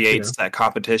creates that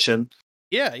competition.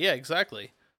 Yeah,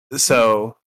 exactly.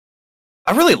 So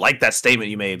I really like that statement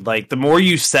you made. Like the more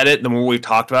you said it, the more we've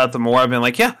talked about it, the more I've been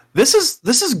like, yeah, this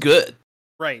is good.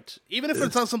 Right. Even if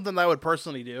it's not something that I would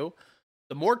personally do,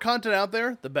 the more content out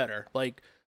there, the better. Like,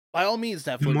 by all means,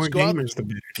 Netflix. The more gamers, the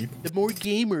better. The more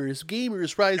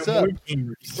gamers rise up.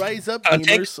 Rise up, Oh,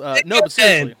 gamers. No, but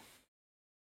seriously.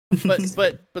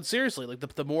 but seriously, like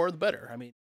the more the better. I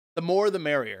mean, the more the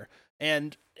merrier.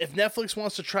 And if Netflix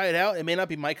wants to try it out, it may not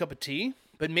be my cup of tea,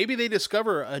 but maybe they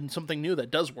discover something new that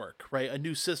does work, right? A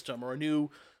new system or a new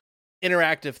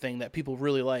interactive thing that people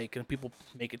really like, and people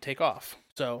make it take off.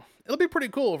 So it'll be pretty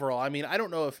cool overall. I mean, I don't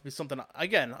know if it's something.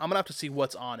 Again, I'm gonna have to see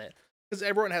what's on it because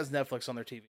everyone has Netflix on their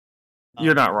TV.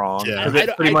 You're not wrong. Yeah.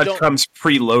 It pretty much comes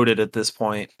preloaded at this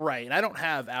point. Right, and I don't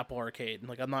have Apple Arcade.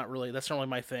 Like, I'm not really. That's not really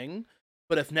my thing.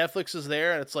 But if Netflix is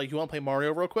there and it's like, you want to play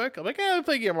Mario real quick? I'm like, I'll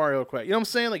play Mario real quick. You know what I'm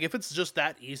saying? Like, if it's just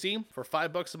that easy for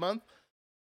 $5 a month,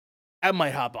 I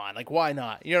might hop on. Like, why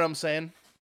not? You know what I'm saying?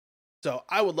 So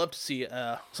I would love to see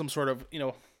some sort of,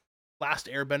 Last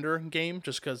Airbender game,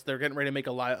 just because they're getting ready to make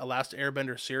a Last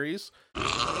Airbender series.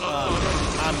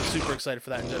 I'm super excited for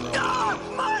that in general.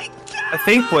 Oh my God! I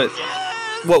think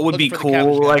what would be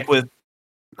cool, like with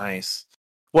nice.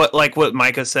 What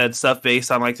Micah said, stuff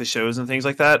based on like the shows and things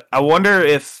like that. I wonder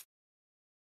if,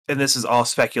 and this is all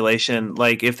speculation,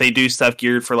 like if they do stuff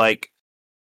geared for like,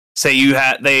 say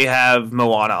they have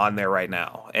Moana on there right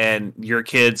now, and your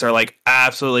kids are like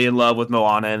absolutely in love with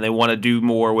Moana, and they want to do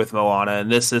more with Moana,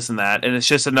 and this and that, and it's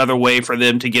just another way for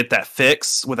them to get that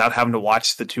fix without having to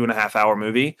watch the 2.5-hour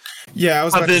movie. Yeah, I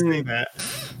was about to say that.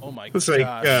 Oh my it's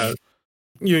God! Like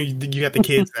you got the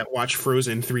kids that watch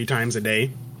Frozen 3 times a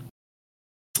day.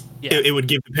 Yeah. It would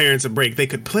give the parents a break. They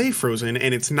could play Frozen,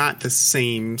 and it's not the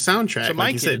same soundtrack. So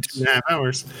like you said, 2.5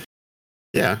 hours.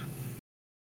 Yeah.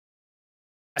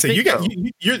 So you're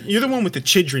the one with the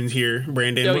children here,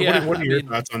 Brandon. What are your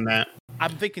thoughts on that?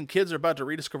 I'm thinking kids are about to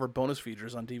rediscover bonus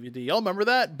features on DVD. Y'all remember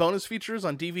that? Bonus features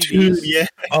on DVDs? Dude, yeah.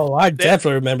 Oh, I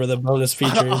definitely remember the bonus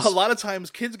features. A lot of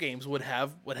times kids games would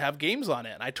have games on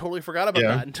it, and I totally forgot about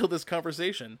that until this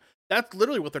conversation. That's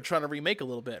literally what they're trying to remake a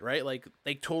little bit, right? Like,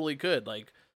 they totally could.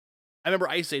 Like, I remember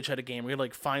Ice Age had a game where you had to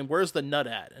like find where's the nut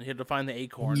at, and you had to find the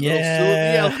acorn.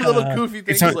 Little goofy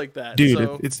things like that. Dude,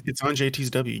 so, it's on JT's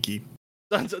W key.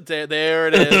 There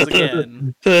it is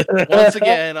again. Once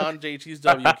again on JT's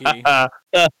W key.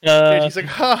 JT's like,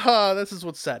 haha, this is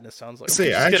what sadness sounds like.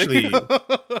 Say, actually,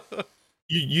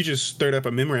 you just stirred up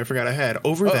a memory I forgot I had.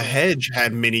 Over the Hedge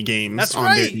had mini games. That's on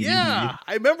right. their Yeah,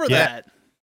 I remember that.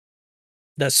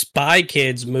 The Spy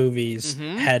Kids movies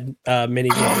had mini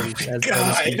games as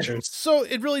bonus features. So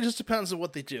it really just depends on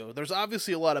what they do. There's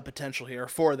obviously a lot of potential here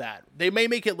for that. They may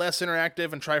make it less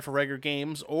interactive and try for regular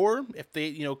games, or if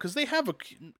they, because they have a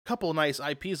couple of nice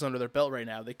IPs under their belt right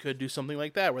now, they could do something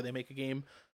like that where they make a game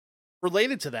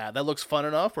related to that looks fun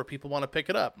enough where people want to pick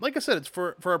it up. Like I said, it's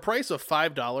for a price of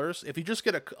 $5. If you just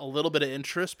get a little bit of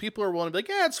interest, people are willing to be like,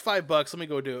 yeah, it's $5. Let me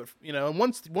go do it. And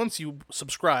once you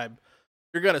subscribe,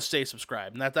 you're gonna stay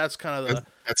subscribed, and that's kind of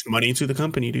that's money to the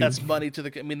company, dude. That's money to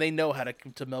the. I mean, they know how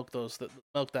to milk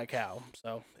that cow.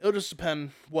 So it'll just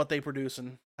depend what they produce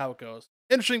and how it goes.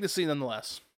 interesting to see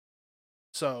nonetheless.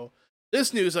 So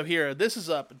this news up here, this is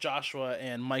up Joshua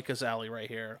and Micah's alley right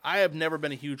here. I have never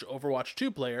been a huge Overwatch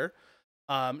 2 player.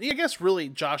 I guess really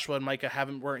Joshua and Micah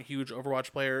weren't huge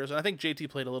Overwatch players, and I think JT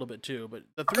played a little bit too. But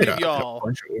the three of y'all,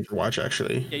 Overwatch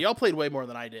actually, yeah, y'all played way more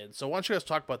than I did. So why don't you guys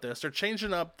talk about this? They're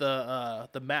changing up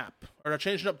the map, or they're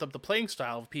changing up the playing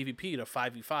style of PvP to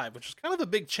 5v5, which is kind of a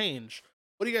big change.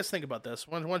 What do you guys think about this?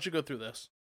 Why don't you go through this?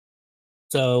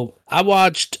 So I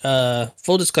watched.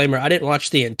 Full disclaimer: I didn't watch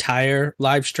the entire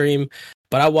live stream,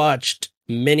 but I watched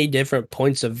many different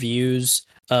points of views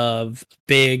of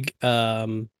big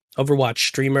Overwatch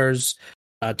streamers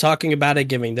talking about it,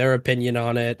 giving their opinion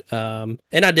on it. And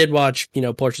I did watch,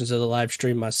 portions of the live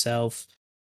stream myself.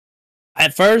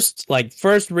 At first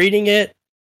reading it,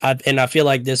 I feel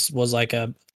like this was like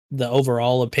the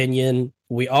overall opinion.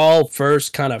 We all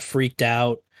first kind of freaked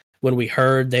out when we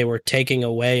heard they were taking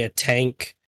away a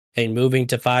tank and moving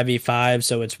to 5v5.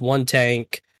 So it's one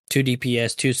tank, 2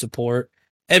 DPS, 2 support.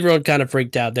 Everyone kind of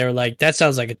freaked out. They were like, that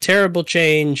sounds like a terrible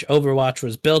change. Overwatch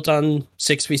was built on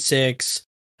 6v6.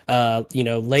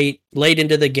 Late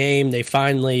into the game, they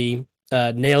finally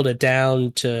nailed it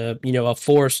down to, a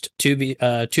forced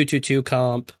 2-2-2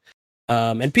 comp.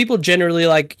 And people generally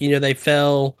they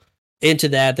fell into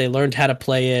that. They learned how to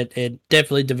play it. It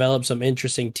definitely developed some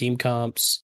interesting team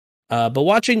comps. But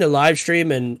watching the live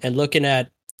stream and looking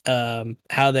at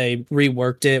how they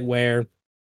reworked it, where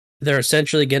they're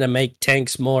essentially going to make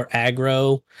tanks more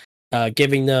aggro,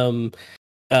 giving them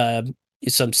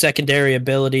some secondary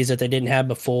abilities that they didn't have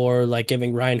before, like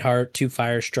giving Reinhardt 2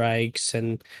 fire strikes,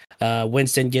 and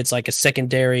Winston gets like a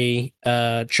secondary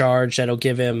charge that'll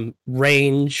give him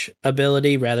range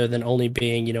ability rather than only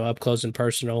being, up close and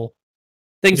personal.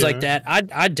 Things like that.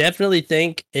 I definitely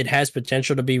think it has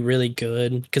potential to be really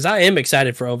good, because I am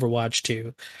excited for Overwatch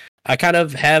 2. I kind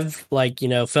of have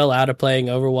fell out of playing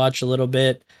Overwatch a little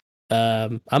bit.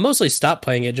 I mostly stopped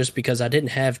playing it just because I didn't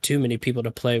have too many people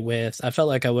to play with. I felt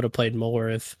like I would have played more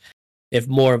if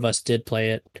more of us did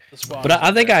play it. But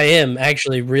I think I am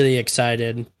actually really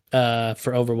excited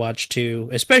for Overwatch 2,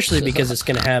 especially because it's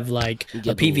going to have a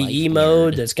PvE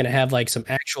mode that's going to have some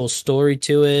actual story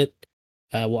to it.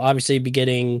 We'll obviously be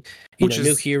getting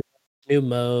new heroes, new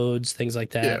modes, things like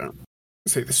that. Yeah.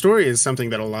 So the story is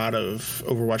something that a lot of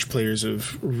Overwatch players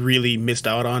have really missed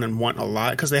out on and want a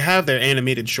lot, because they have their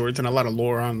animated shorts and a lot of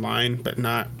lore online, but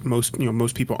not most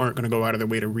people aren't going to go out of their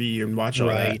way to read and watch all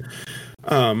that.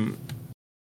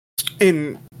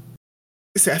 And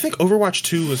I think Overwatch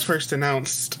 2 was first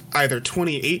announced either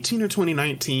 2018 or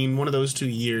 2019, one of those 2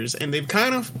 years, and they've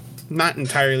kind of not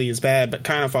entirely as bad, but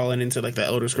kind of fallen into the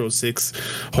Elder Scrolls 6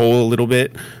 hole a little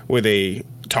bit, where they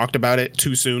talked about it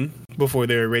too soon before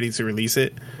they were ready to release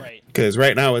it. Right. Because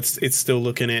right now it's still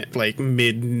looking at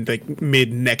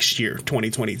mid next year,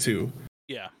 2022.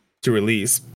 Yeah. To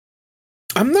release.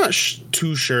 I'm not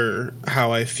too sure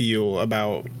how I feel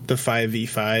about the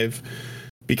 5v5,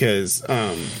 because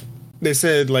they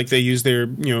said they use their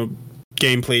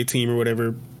gameplay team or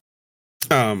whatever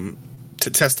to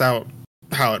test out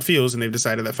how it feels, and they've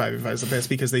decided that 5v5 is the best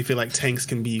because they feel like tanks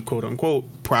can be quote unquote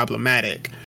problematic.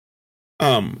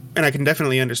 And I can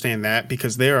definitely understand that,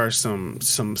 because there are some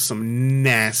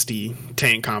nasty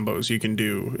tank combos you can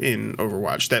do in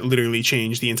Overwatch that literally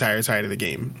change the entire side of the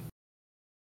game.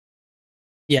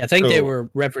 Yeah, I think they were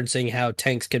referencing how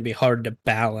tanks can be hard to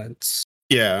balance.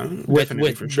 Yeah, with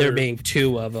there being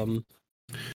 2 of them.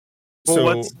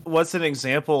 Well, what's an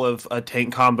example of a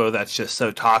tank combo that's just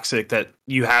so toxic that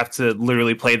you have to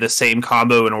literally play the same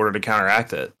combo in order to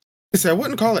counteract it? So I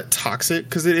wouldn't call it toxic,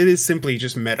 because it is simply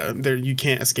just meta. You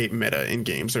can't escape meta in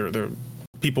games.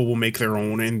 People will make their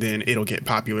own, and then it'll get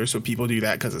popular. So people do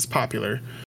that because it's popular.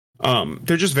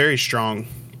 They're just very strong,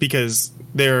 because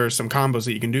there are some combos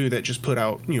that you can do that just put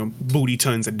out booty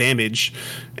tons of damage,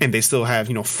 and they still have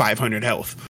 500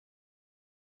 health.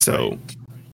 So. Right.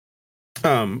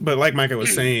 But like Micah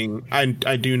was saying, I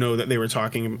do know that they were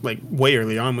talking way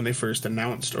early on when they first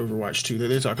announced Overwatch 2 that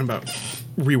they're talking about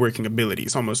reworking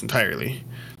abilities almost entirely.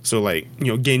 So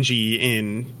Genji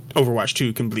in Overwatch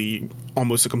 2 can be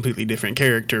almost a completely different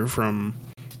character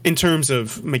in terms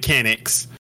of mechanics,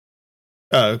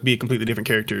 be a completely different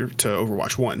character to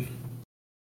Overwatch 1.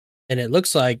 And it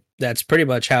looks like that's pretty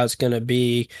much how it's going to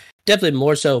be. Definitely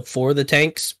more so for the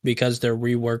tanks, because they're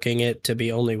reworking it to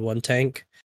be only one tank.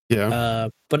 Yeah.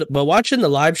 But watching the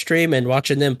live stream and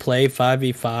watching them play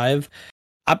 5v5,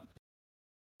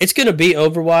 it's going to be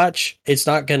Overwatch. It's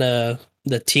not going to,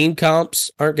 the team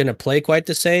comps aren't going to play quite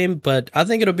the same, but I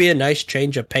think it'll be a nice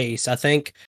change of pace. I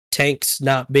think tanks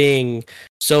not being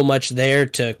so much there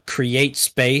to create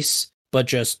space, but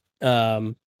just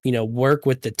work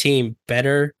with the team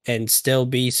better and still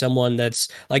be someone that's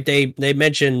like they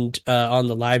mentioned on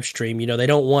the live stream. They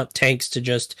don't want tanks to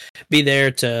just be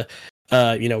there to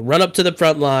run up to the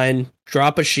front line,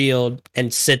 drop a shield,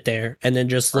 and sit there, and then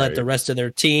just let the rest of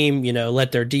their team,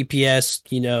 let their DPS,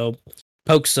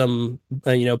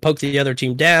 poke the other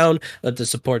team down, let the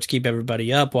supports keep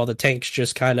everybody up while the tanks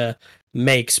just kind of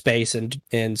make space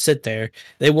and sit there.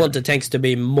 They want the tanks to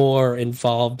be more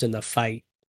involved in the fight.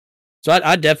 So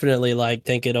I definitely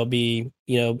think it'll be,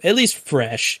 at least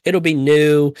fresh. It'll be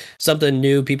new, something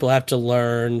new people have to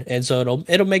learn, and so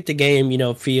it'll make the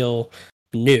game, feel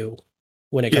new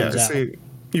when it comes out.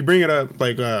 You bring it up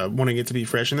wanting it to be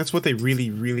fresh, and that's what they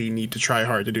really, really need to try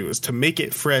hard to do, is to make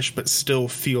it fresh but still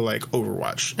feel like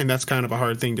Overwatch. And that's kind of a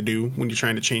hard thing to do when you're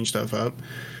trying to change stuff up,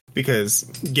 because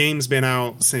game's been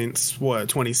out since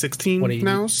 2016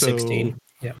 now. 2016.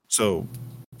 Yeah. So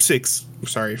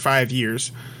 5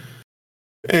 years.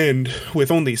 And with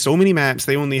only so many maps,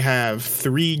 they only have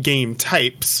 3 game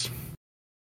types,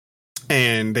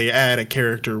 and they add a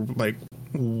character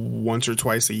once or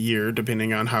twice a year,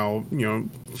 depending on how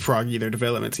froggy their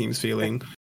development team's feeling.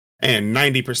 And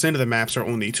 90% of the maps are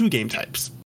only 2 game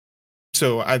types.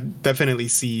 So I definitely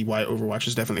see why Overwatch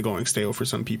is definitely going stale for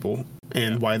some people,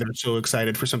 and why they're so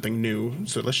excited for something new.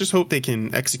 So let's just hope they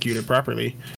can execute it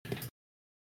properly.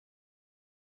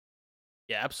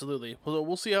 Yeah, absolutely. Well,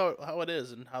 we'll see how it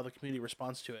is and how the community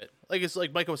responds to it. It's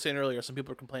like Michael was saying earlier, some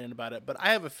people are complaining about it, but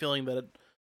I have a feeling that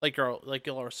like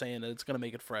y'all are saying, that it's going to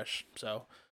make it fresh. So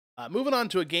moving on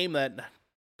to a game that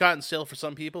gotten stale for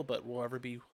some people, but will ever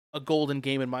be a golden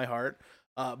game in my heart.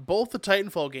 Both the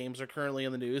Titanfall games are currently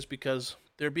in the news because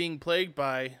they're being plagued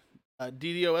by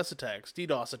DDoS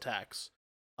attacks.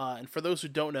 And for those who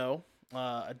don't know,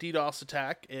 a DDoS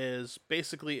attack is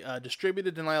basically a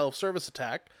distributed denial of service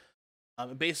attack.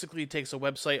 It basically takes a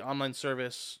website, online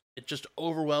service, it just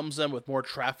overwhelms them with more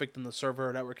traffic than the server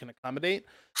or network can accommodate.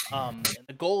 And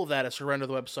the goal of that is to render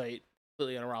the website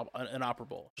completely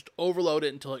inoperable. Just overload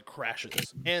it until it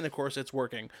crashes. And of course, it's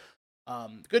working.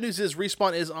 Good news is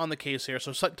Respawn is on the case here.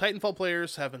 So Titanfall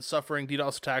players have been suffering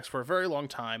DDoS attacks for a very long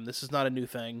time. This is not a new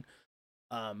thing.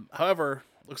 However,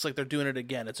 looks like they're doing it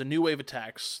again. It's a new wave of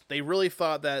attacks. They really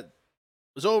thought that it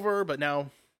was over, but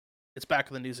now it's back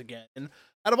in the news again. And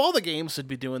out of all the games that'd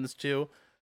be doing this too,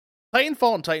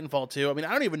 Titanfall and Titanfall 2, I mean,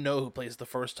 I don't even know who plays the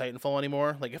first Titanfall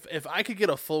anymore. If I could get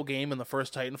a full game in the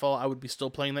first Titanfall, I would be still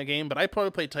playing that game, but I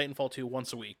probably play Titanfall 2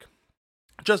 once a week,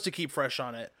 just to keep fresh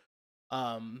on it.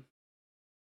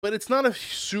 But it's not a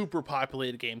super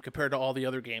populated game compared to all the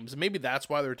other games, and maybe that's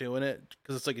why they're doing it,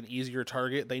 because it's an easier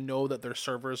target. They know that their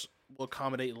servers will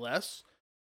accommodate less,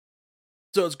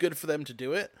 so it's good for them to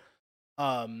do it.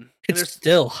 It's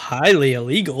still highly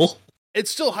illegal. It's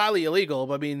still highly illegal,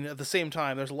 but I mean, at the same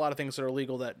time, there's a lot of things that are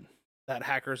illegal that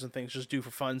hackers and things just do for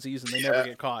funsies, and they never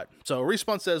get caught. So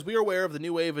Respawn says, we are aware of the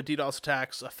new wave of DDoS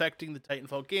attacks affecting the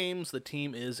Titanfall games. The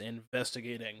team is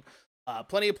investigating.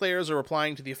 Plenty of players are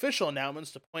replying to the official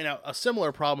announcements to point out a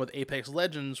similar problem with Apex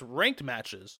Legends ranked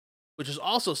matches, which is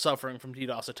also suffering from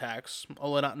DDoS attacks,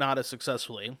 although not as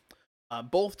successfully.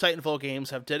 Both Titanfall games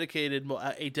have a dedicated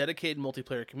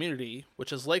multiplayer community,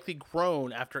 which has likely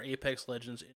grown after Apex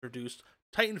Legends introduced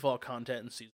Titanfall content in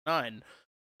Season 9.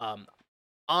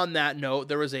 On that note,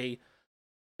 there was a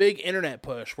big internet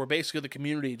push where basically the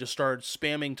community just started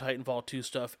spamming Titanfall 2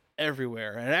 stuff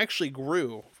everywhere, and it actually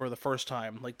grew for the first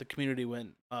time. The community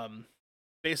went,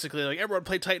 basically, everyone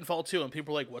played Titanfall 2, and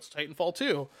people were like, what's Titanfall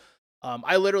 2?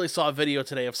 I literally saw a video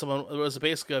today of someone, it was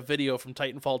basically a video from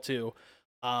Titanfall 2.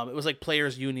 It was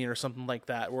Players Union or something like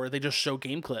that, where they just show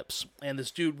game clips. And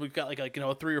this dude, we've got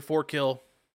a 3 or 4 kill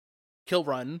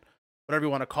run, whatever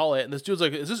you want to call it. And this dude's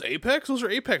like, is this Apex? Those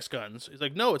are Apex guns. He's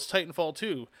like, no, it's Titanfall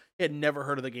 2. He had never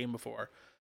heard of the game before.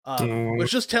 Which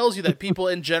just tells you that people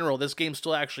in general, this game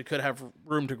still actually could have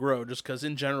room to grow, just because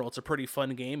in general, it's a pretty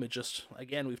fun game. It just,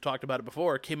 again, we've talked about it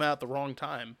before, it came out at the wrong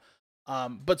time.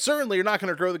 But certainly you're not going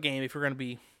to grow the game if you're going to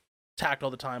be attacked all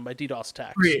the time by DDoS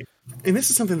attacks. Right. And this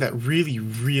is something that really,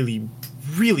 really,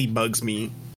 really bugs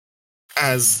me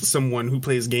as someone who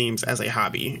plays games as a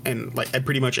hobby, and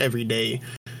pretty much every day,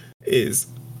 is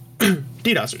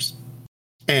DDoSers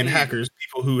and hackers,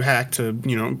 people who hack to,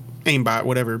 aimbot,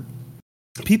 whatever.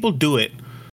 People do it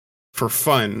for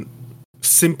fun,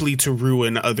 simply to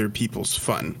ruin other people's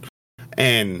fun.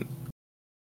 And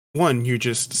one, you're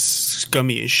just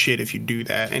scummy as shit if you do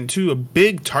that. And two, a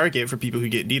big target for people who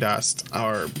get DDoSed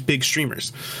are big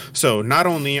streamers. So not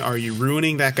only are you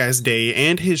ruining that guy's day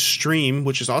and his stream,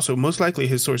 which is also most likely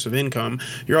his source of income,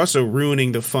 you're also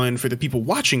ruining the fun for the people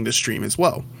watching the stream as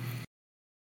well.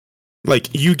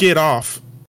 You get off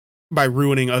by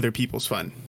ruining other people's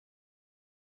fun.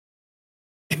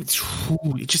 And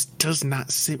it just does not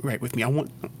sit right with me.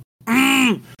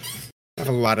 I have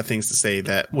a lot of things to say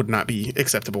that would not be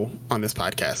acceptable on this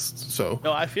podcast. So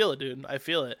no, I feel it, dude. I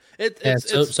feel it.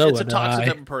 It's a toxic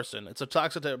type of person. It's a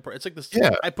toxic type of person. It's like this.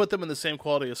 Yeah. I put them in the same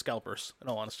quality as scalpers. In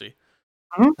all honesty,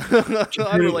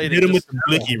 unrelated. Hit him with the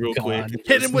blicky real quick.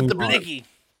 Hit him with the blicky.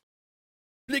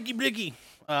 Blicky. Blicky.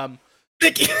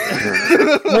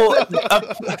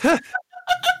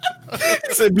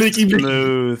 It's a blicky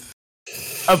smooth.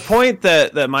 A point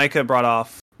that Micah brought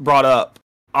up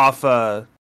off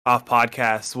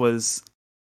podcast was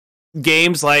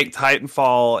games like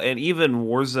Titanfall and even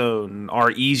Warzone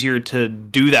are easier to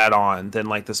do that on than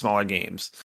like the smaller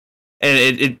games. And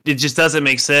it just doesn't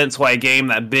make sense why a game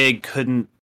that big couldn't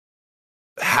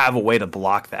have a way to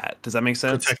block that. Does that make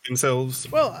sense? Protect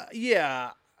themselves. Well,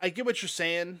 yeah, I get what you're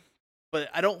saying, but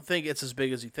I don't think it's as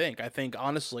big as you think. I think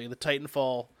honestly, the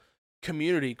Titanfall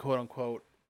community, quote unquote,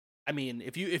 I mean,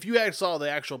 if you actually saw the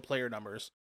actual player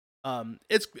numbers,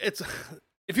 it's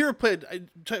if you ever played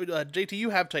JT, you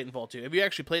have Titanfall 2. Have you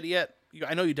actually played it yet?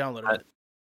 I know you downloaded it.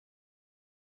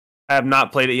 I have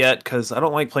not played it yet because I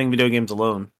don't like playing video games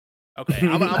alone. Okay,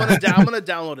 I'm gonna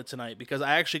download it tonight because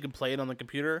I actually can play it on the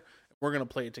computer. We're gonna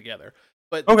play it together.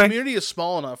 But the community is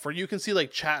small enough where you can see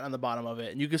like chat on the bottom of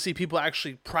it, and you can see people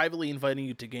actually privately inviting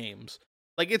you to games.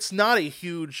 Like it's not a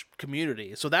huge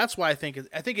community, so that's why I think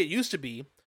it used to be.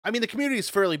 I mean, the community is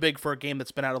fairly big for a game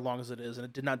that's been out as long as it is, and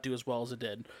it did not do as well as it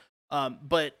did.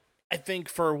 But I think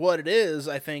for what it is,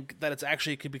 I think that it's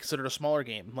actually could be considered a smaller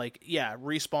game. Like, yeah,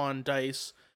 Respawn,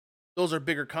 DICE, those are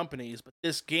bigger companies, but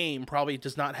this game probably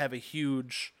does not have a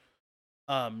huge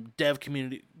dev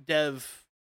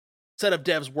set of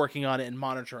devs working on it and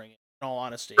monitoring it, in all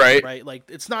honesty. Right? Like,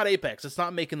 it's not Apex. It's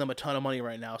not making them a ton of money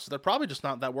right now, so they're probably just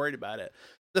not that worried about it.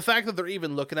 The fact that they're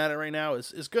even looking at it right now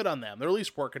is good on them. They're at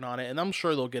least working on it, and I'm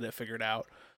sure they'll get it figured out.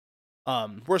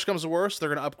 Worst comes to worst, they're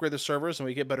going to upgrade the servers, and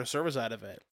we get better servers out of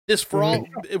it. This, for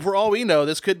all we know,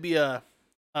 this could be a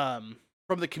from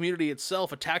the community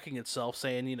itself attacking itself,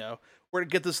 saying, you know, we're going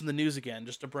to get this in the news again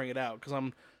just to bring it out. Because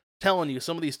I'm telling you,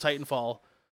 some of these Titanfall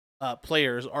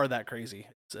players are that crazy.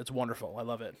 It's wonderful. I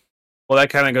love it. Well, that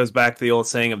kind of goes back to the old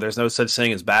saying of there's no such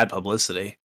thing as bad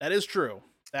publicity. That is true.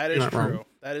 That is true. Wrong.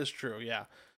 That is true. Yeah.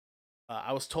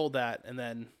 I was told that, and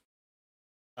then,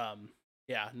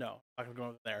 yeah, no, I'm not going to go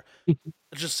over there.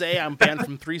 Let's just say I'm banned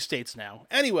from 3 states now.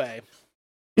 Anyway,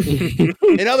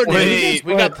 in other news,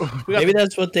 we got maybe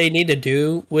that's what they need to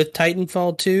do with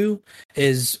Titanfall 2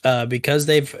 is because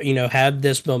they've had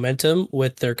this momentum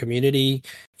with their community,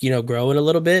 growing a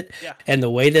little bit, and the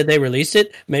way that they released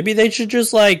it, maybe they should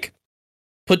just like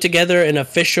put together an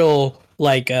official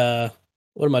what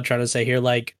am I trying to say here,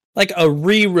 like a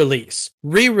re-release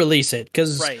it,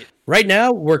 because right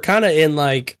now we're kind of in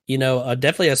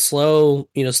definitely a slow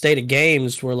state of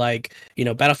games where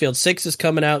Battlefield 6 is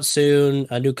coming out soon,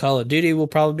 a new Call of Duty will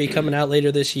probably be coming out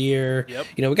later this year.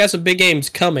 We got some big games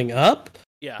coming up,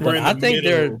 but I think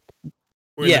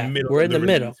we're in the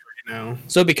middle right now.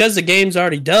 So because the game's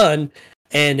already done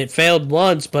and it failed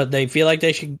once, but they feel like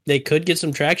they could get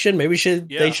some traction, maybe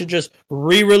they should just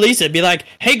re-release it, be like,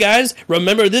 hey guys,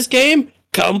 remember this game?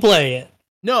 Come play it.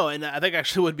 No, and I think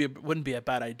actually wouldn't be a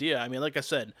bad idea. I mean, like I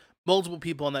said, multiple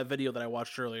people in that video that I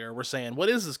watched earlier were saying, what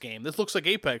is this game? This looks like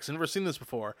Apex. I've never seen this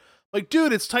before. Like,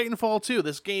 dude, it's Titanfall 2.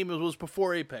 This game was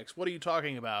before Apex. What are you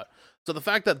talking about? So the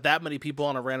fact that many people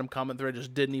on a random comment thread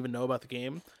just didn't even know about the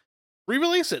game,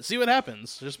 re-release it. See what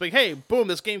happens. Just like, hey, boom,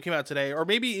 this game came out today. Or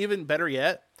maybe even better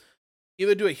yet,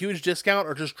 either do a huge discount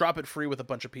or just drop it free with a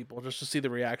bunch of people just to see the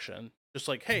reaction. Just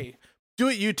like, hey, do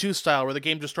it U2 style where the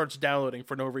game just starts downloading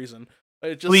for no reason.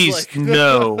 It just, please,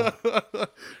 no.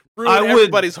 Ruin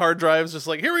everybody's hard drives. Just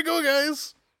like, here we go,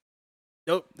 guys.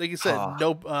 Nope. Like you said,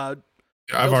 nope.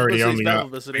 I've already only got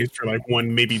space for like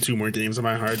 1, maybe 2 more games on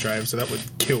my hard drive, so that would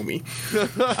kill me.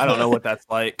 I don't know what that's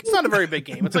like. It's not a very big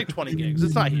game. It's like 20 gigs.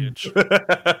 It's not huge.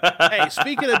 Hey,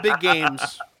 speaking of big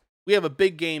games, we have a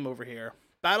big game over here.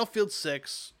 Battlefield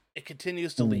 6. It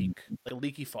continues to leak like a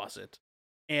leaky faucet.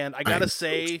 And I gotta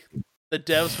say, the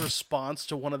devs' response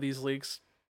to one of these leaks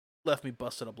left me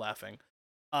busted up laughing.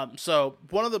 So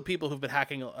one of the people who've been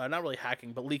hacking, not really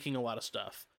hacking, but leaking a lot of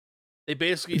stuff, they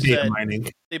basically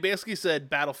said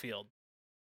Battlefield.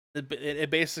 It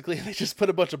basically, they just put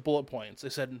a bunch of bullet points. They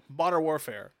said Modern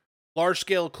Warfare, large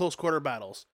scale close quarter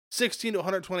battles, 16 to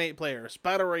 128 players,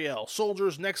 battle royale,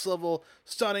 soldiers, next level,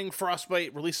 stunning,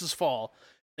 frostbite, releases fall.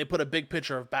 They put a big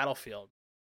picture of Battlefield.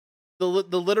 The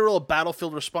literal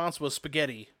Battlefield response was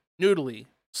spaghetti, noodly,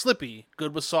 slippy,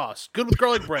 good with sauce, good with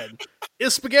garlic bread.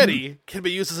 Is spaghetti can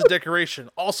be used as a decoration,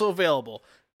 also available.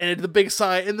 And the big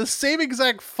sign in the same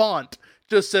exact font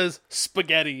just says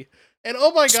spaghetti. And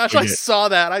oh my gosh, I saw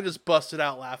that. I just busted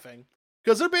out laughing.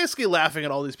 Because they're basically laughing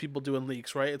at all these people doing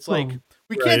leaks, right? It's like,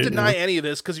 we can't deny any of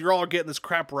this because you're all getting this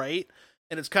crap right.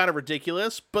 And it's kind of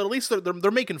ridiculous. But at least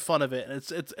they're making fun of it. And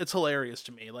it's hilarious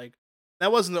to me. Like,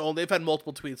 that wasn't the only. They've had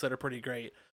multiple tweets that are pretty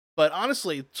great. But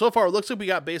honestly, so far, it looks like we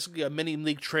got basically a mini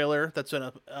leak trailer that's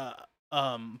been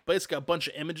basically a bunch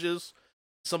of images.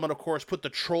 Someone, of course, put the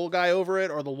troll guy over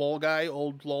it, or the lol guy,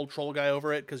 old lol troll guy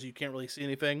over it, because you can't really see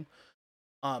anything.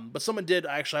 But someone did,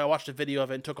 actually, I watched a video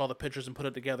of it and took all the pictures and put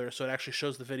it together, so it actually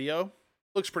shows the video.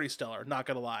 Looks pretty stellar, not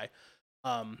gonna lie.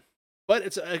 But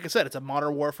it's, like I said, it's a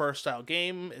Modern Warfare style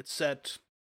game. It's set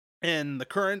in the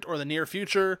current or the near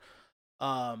future.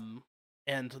 And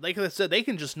like I said, they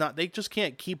just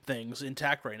can't keep things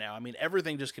intact right now. I mean,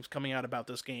 everything just keeps coming out about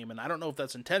this game, and I don't know if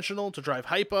that's intentional to drive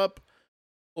hype up,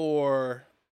 or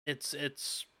it's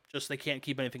just they can't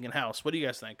keep anything in house. What do you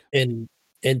guys think?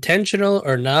 Intentional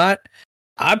or not,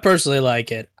 I personally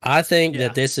like it. I think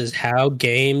that this is how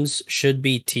games should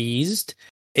be teased.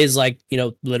 Is like,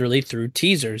 literally through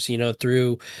teasers,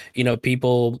 through,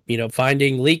 people,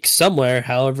 finding leaks somewhere,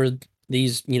 however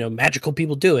these, magical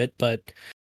people do it. But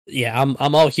yeah,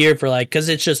 I'm all here for, like, because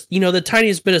it's just, the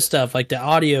tiniest bit of stuff, like the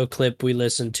audio clip we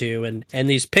listen to, and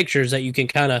these pictures that you can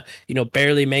kind of,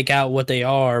 barely make out what they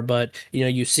are, but,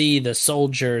 you see the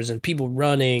soldiers and people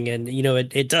running, and,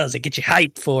 it gets you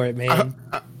hyped for it, man.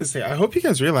 I hope you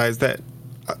guys realize that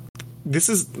this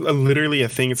is literally a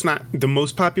thing. It's not the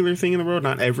most popular thing in the world.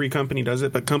 Not every company does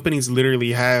it, but companies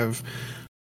literally have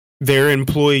their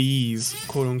employees,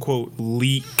 quote unquote,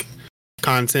 leak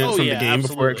content from the game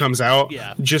before it comes out,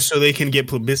 just so they can get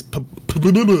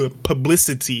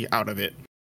publicity out of it.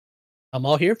 I'm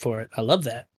all here for it. I love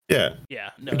that. Yeah.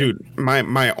 No. Dude,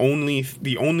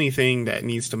 the only thing that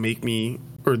needs to make me,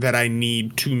 or that I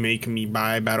need to make me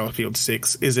buy Battlefield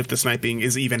 6 is if the sniping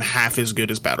is even half as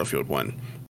good as Battlefield 1,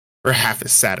 or half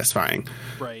as satisfying.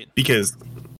 Right. Because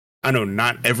I know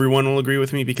not everyone will agree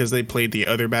with me because they played the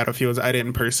other Battlefields. I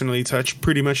didn't personally touch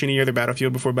pretty much any other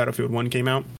Battlefield before Battlefield 1 came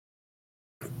out.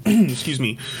 Excuse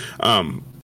me.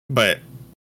 But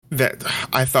that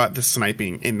I thought the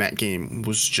sniping in that game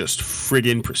was just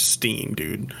friggin' pristine,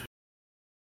 dude.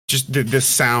 Just the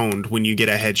sound when you get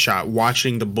a headshot,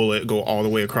 watching the bullet go all the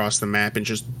way across the map and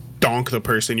just donk the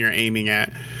person you're aiming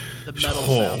at. The metal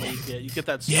sound that you get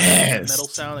that metal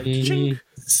sound, like ching. Oh my god,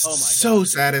 so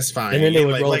satisfying. And then they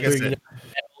would roll through,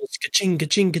 ka-ching,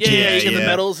 ka-ching, ka-ching. Yeah, the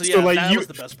metals. Yeah, so like that was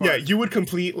the best part. Yeah, you would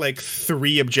complete like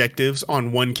 3 objectives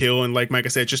on 1 kill, and like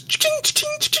Micah said, just ching, ching,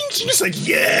 ching, ching, just like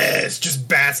yes, just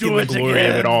bask in the glory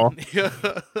of it all. It's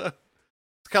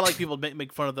kind of like people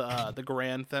make fun of the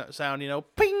Garand sound,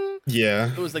 ping.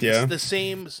 Yeah, it was like the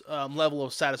same level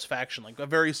of satisfaction, like a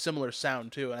very similar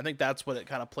sound too. And I think that's what it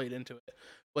kind of played into it.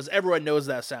 Was everyone knows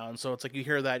that sound, so it's like you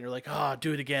hear that and you're like,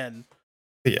 do it again.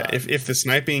 Yeah, if the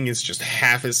sniping is just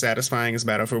half as satisfying as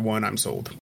Battlefield 1, I'm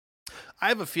sold. I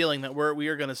have a feeling that we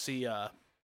are going to see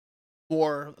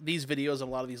more these videos and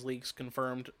a lot of these leaks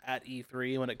confirmed at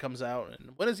E3 when it comes out.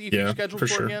 And when is E3 scheduled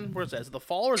for again? Where is that? Is it the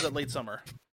fall or is it late summer?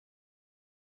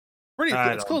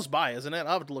 It's close by, isn't it?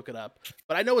 I'll have to look it up.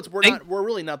 But I know we're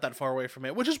really not that far away from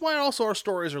it, which is why also our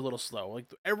stories are a little slow.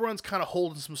 Like everyone's kind of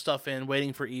holding some stuff in,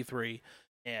 waiting for E3,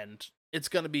 and it's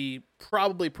going to be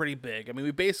probably pretty big. I mean,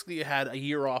 we basically had a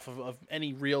year off of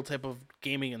any real type of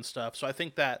gaming and stuff. So I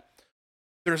think that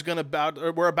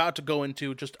we're about to go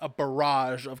into just a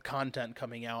barrage of content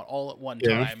coming out all at one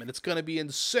time. And it's going to be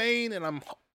insane. And I'm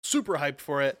super hyped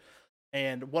for it.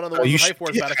 And one of the ones I'm hyped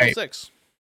for is Battlefield 6.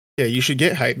 Yeah, you should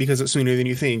get hyped because it's sooner than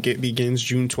you think. It begins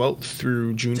June 12th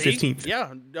through June 15th.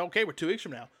 Yeah. Okay. We're 2 weeks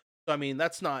from now. So, I mean,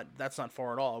 that's not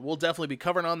far at all. We'll definitely be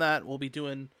covering on that. We'll be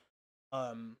doing,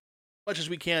 much as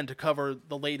we can to cover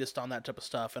the latest on that type of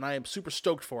stuff, and I am super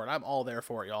stoked for it. I'm all there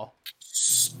for it, y'all.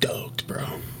 Stoked, bro.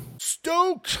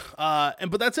 Stoked!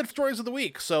 But that's it for Stories of the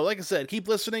Week. So, like I said, keep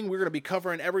listening. We're going to be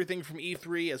covering everything from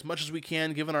E3 as much as we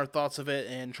can, giving our thoughts of it,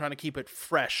 and trying to keep it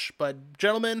fresh. But,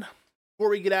 gentlemen, before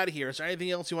we get out of here, is there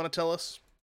anything else you want to tell us?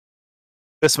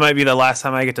 This might be the last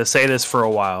time I get to say this for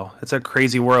a while. It's a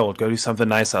crazy world. Go do something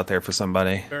nice out there for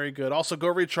somebody. Very good. Also, go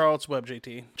read Charlotte's Web,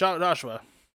 JT. Joshua.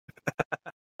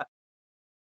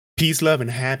 Peace, love, and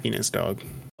happiness, dog.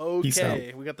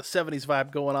 Okay, we got the 70s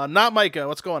vibe going on. Not Micah,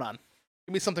 what's going on?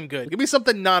 Give me something good. Give me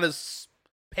something not as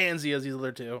pansy as these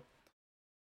other two.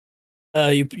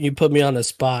 You put me on the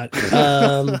spot.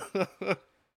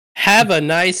 Have a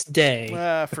nice day.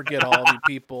 Forget all you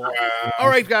people. All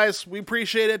right, guys, we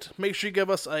appreciate it. Make sure you give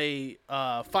us a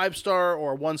 5-star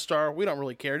or 1-star. We don't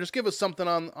really care. Just give us something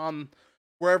on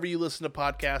wherever you listen to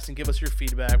podcasts and give us your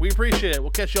feedback. We appreciate it.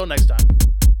 We'll catch you all next time.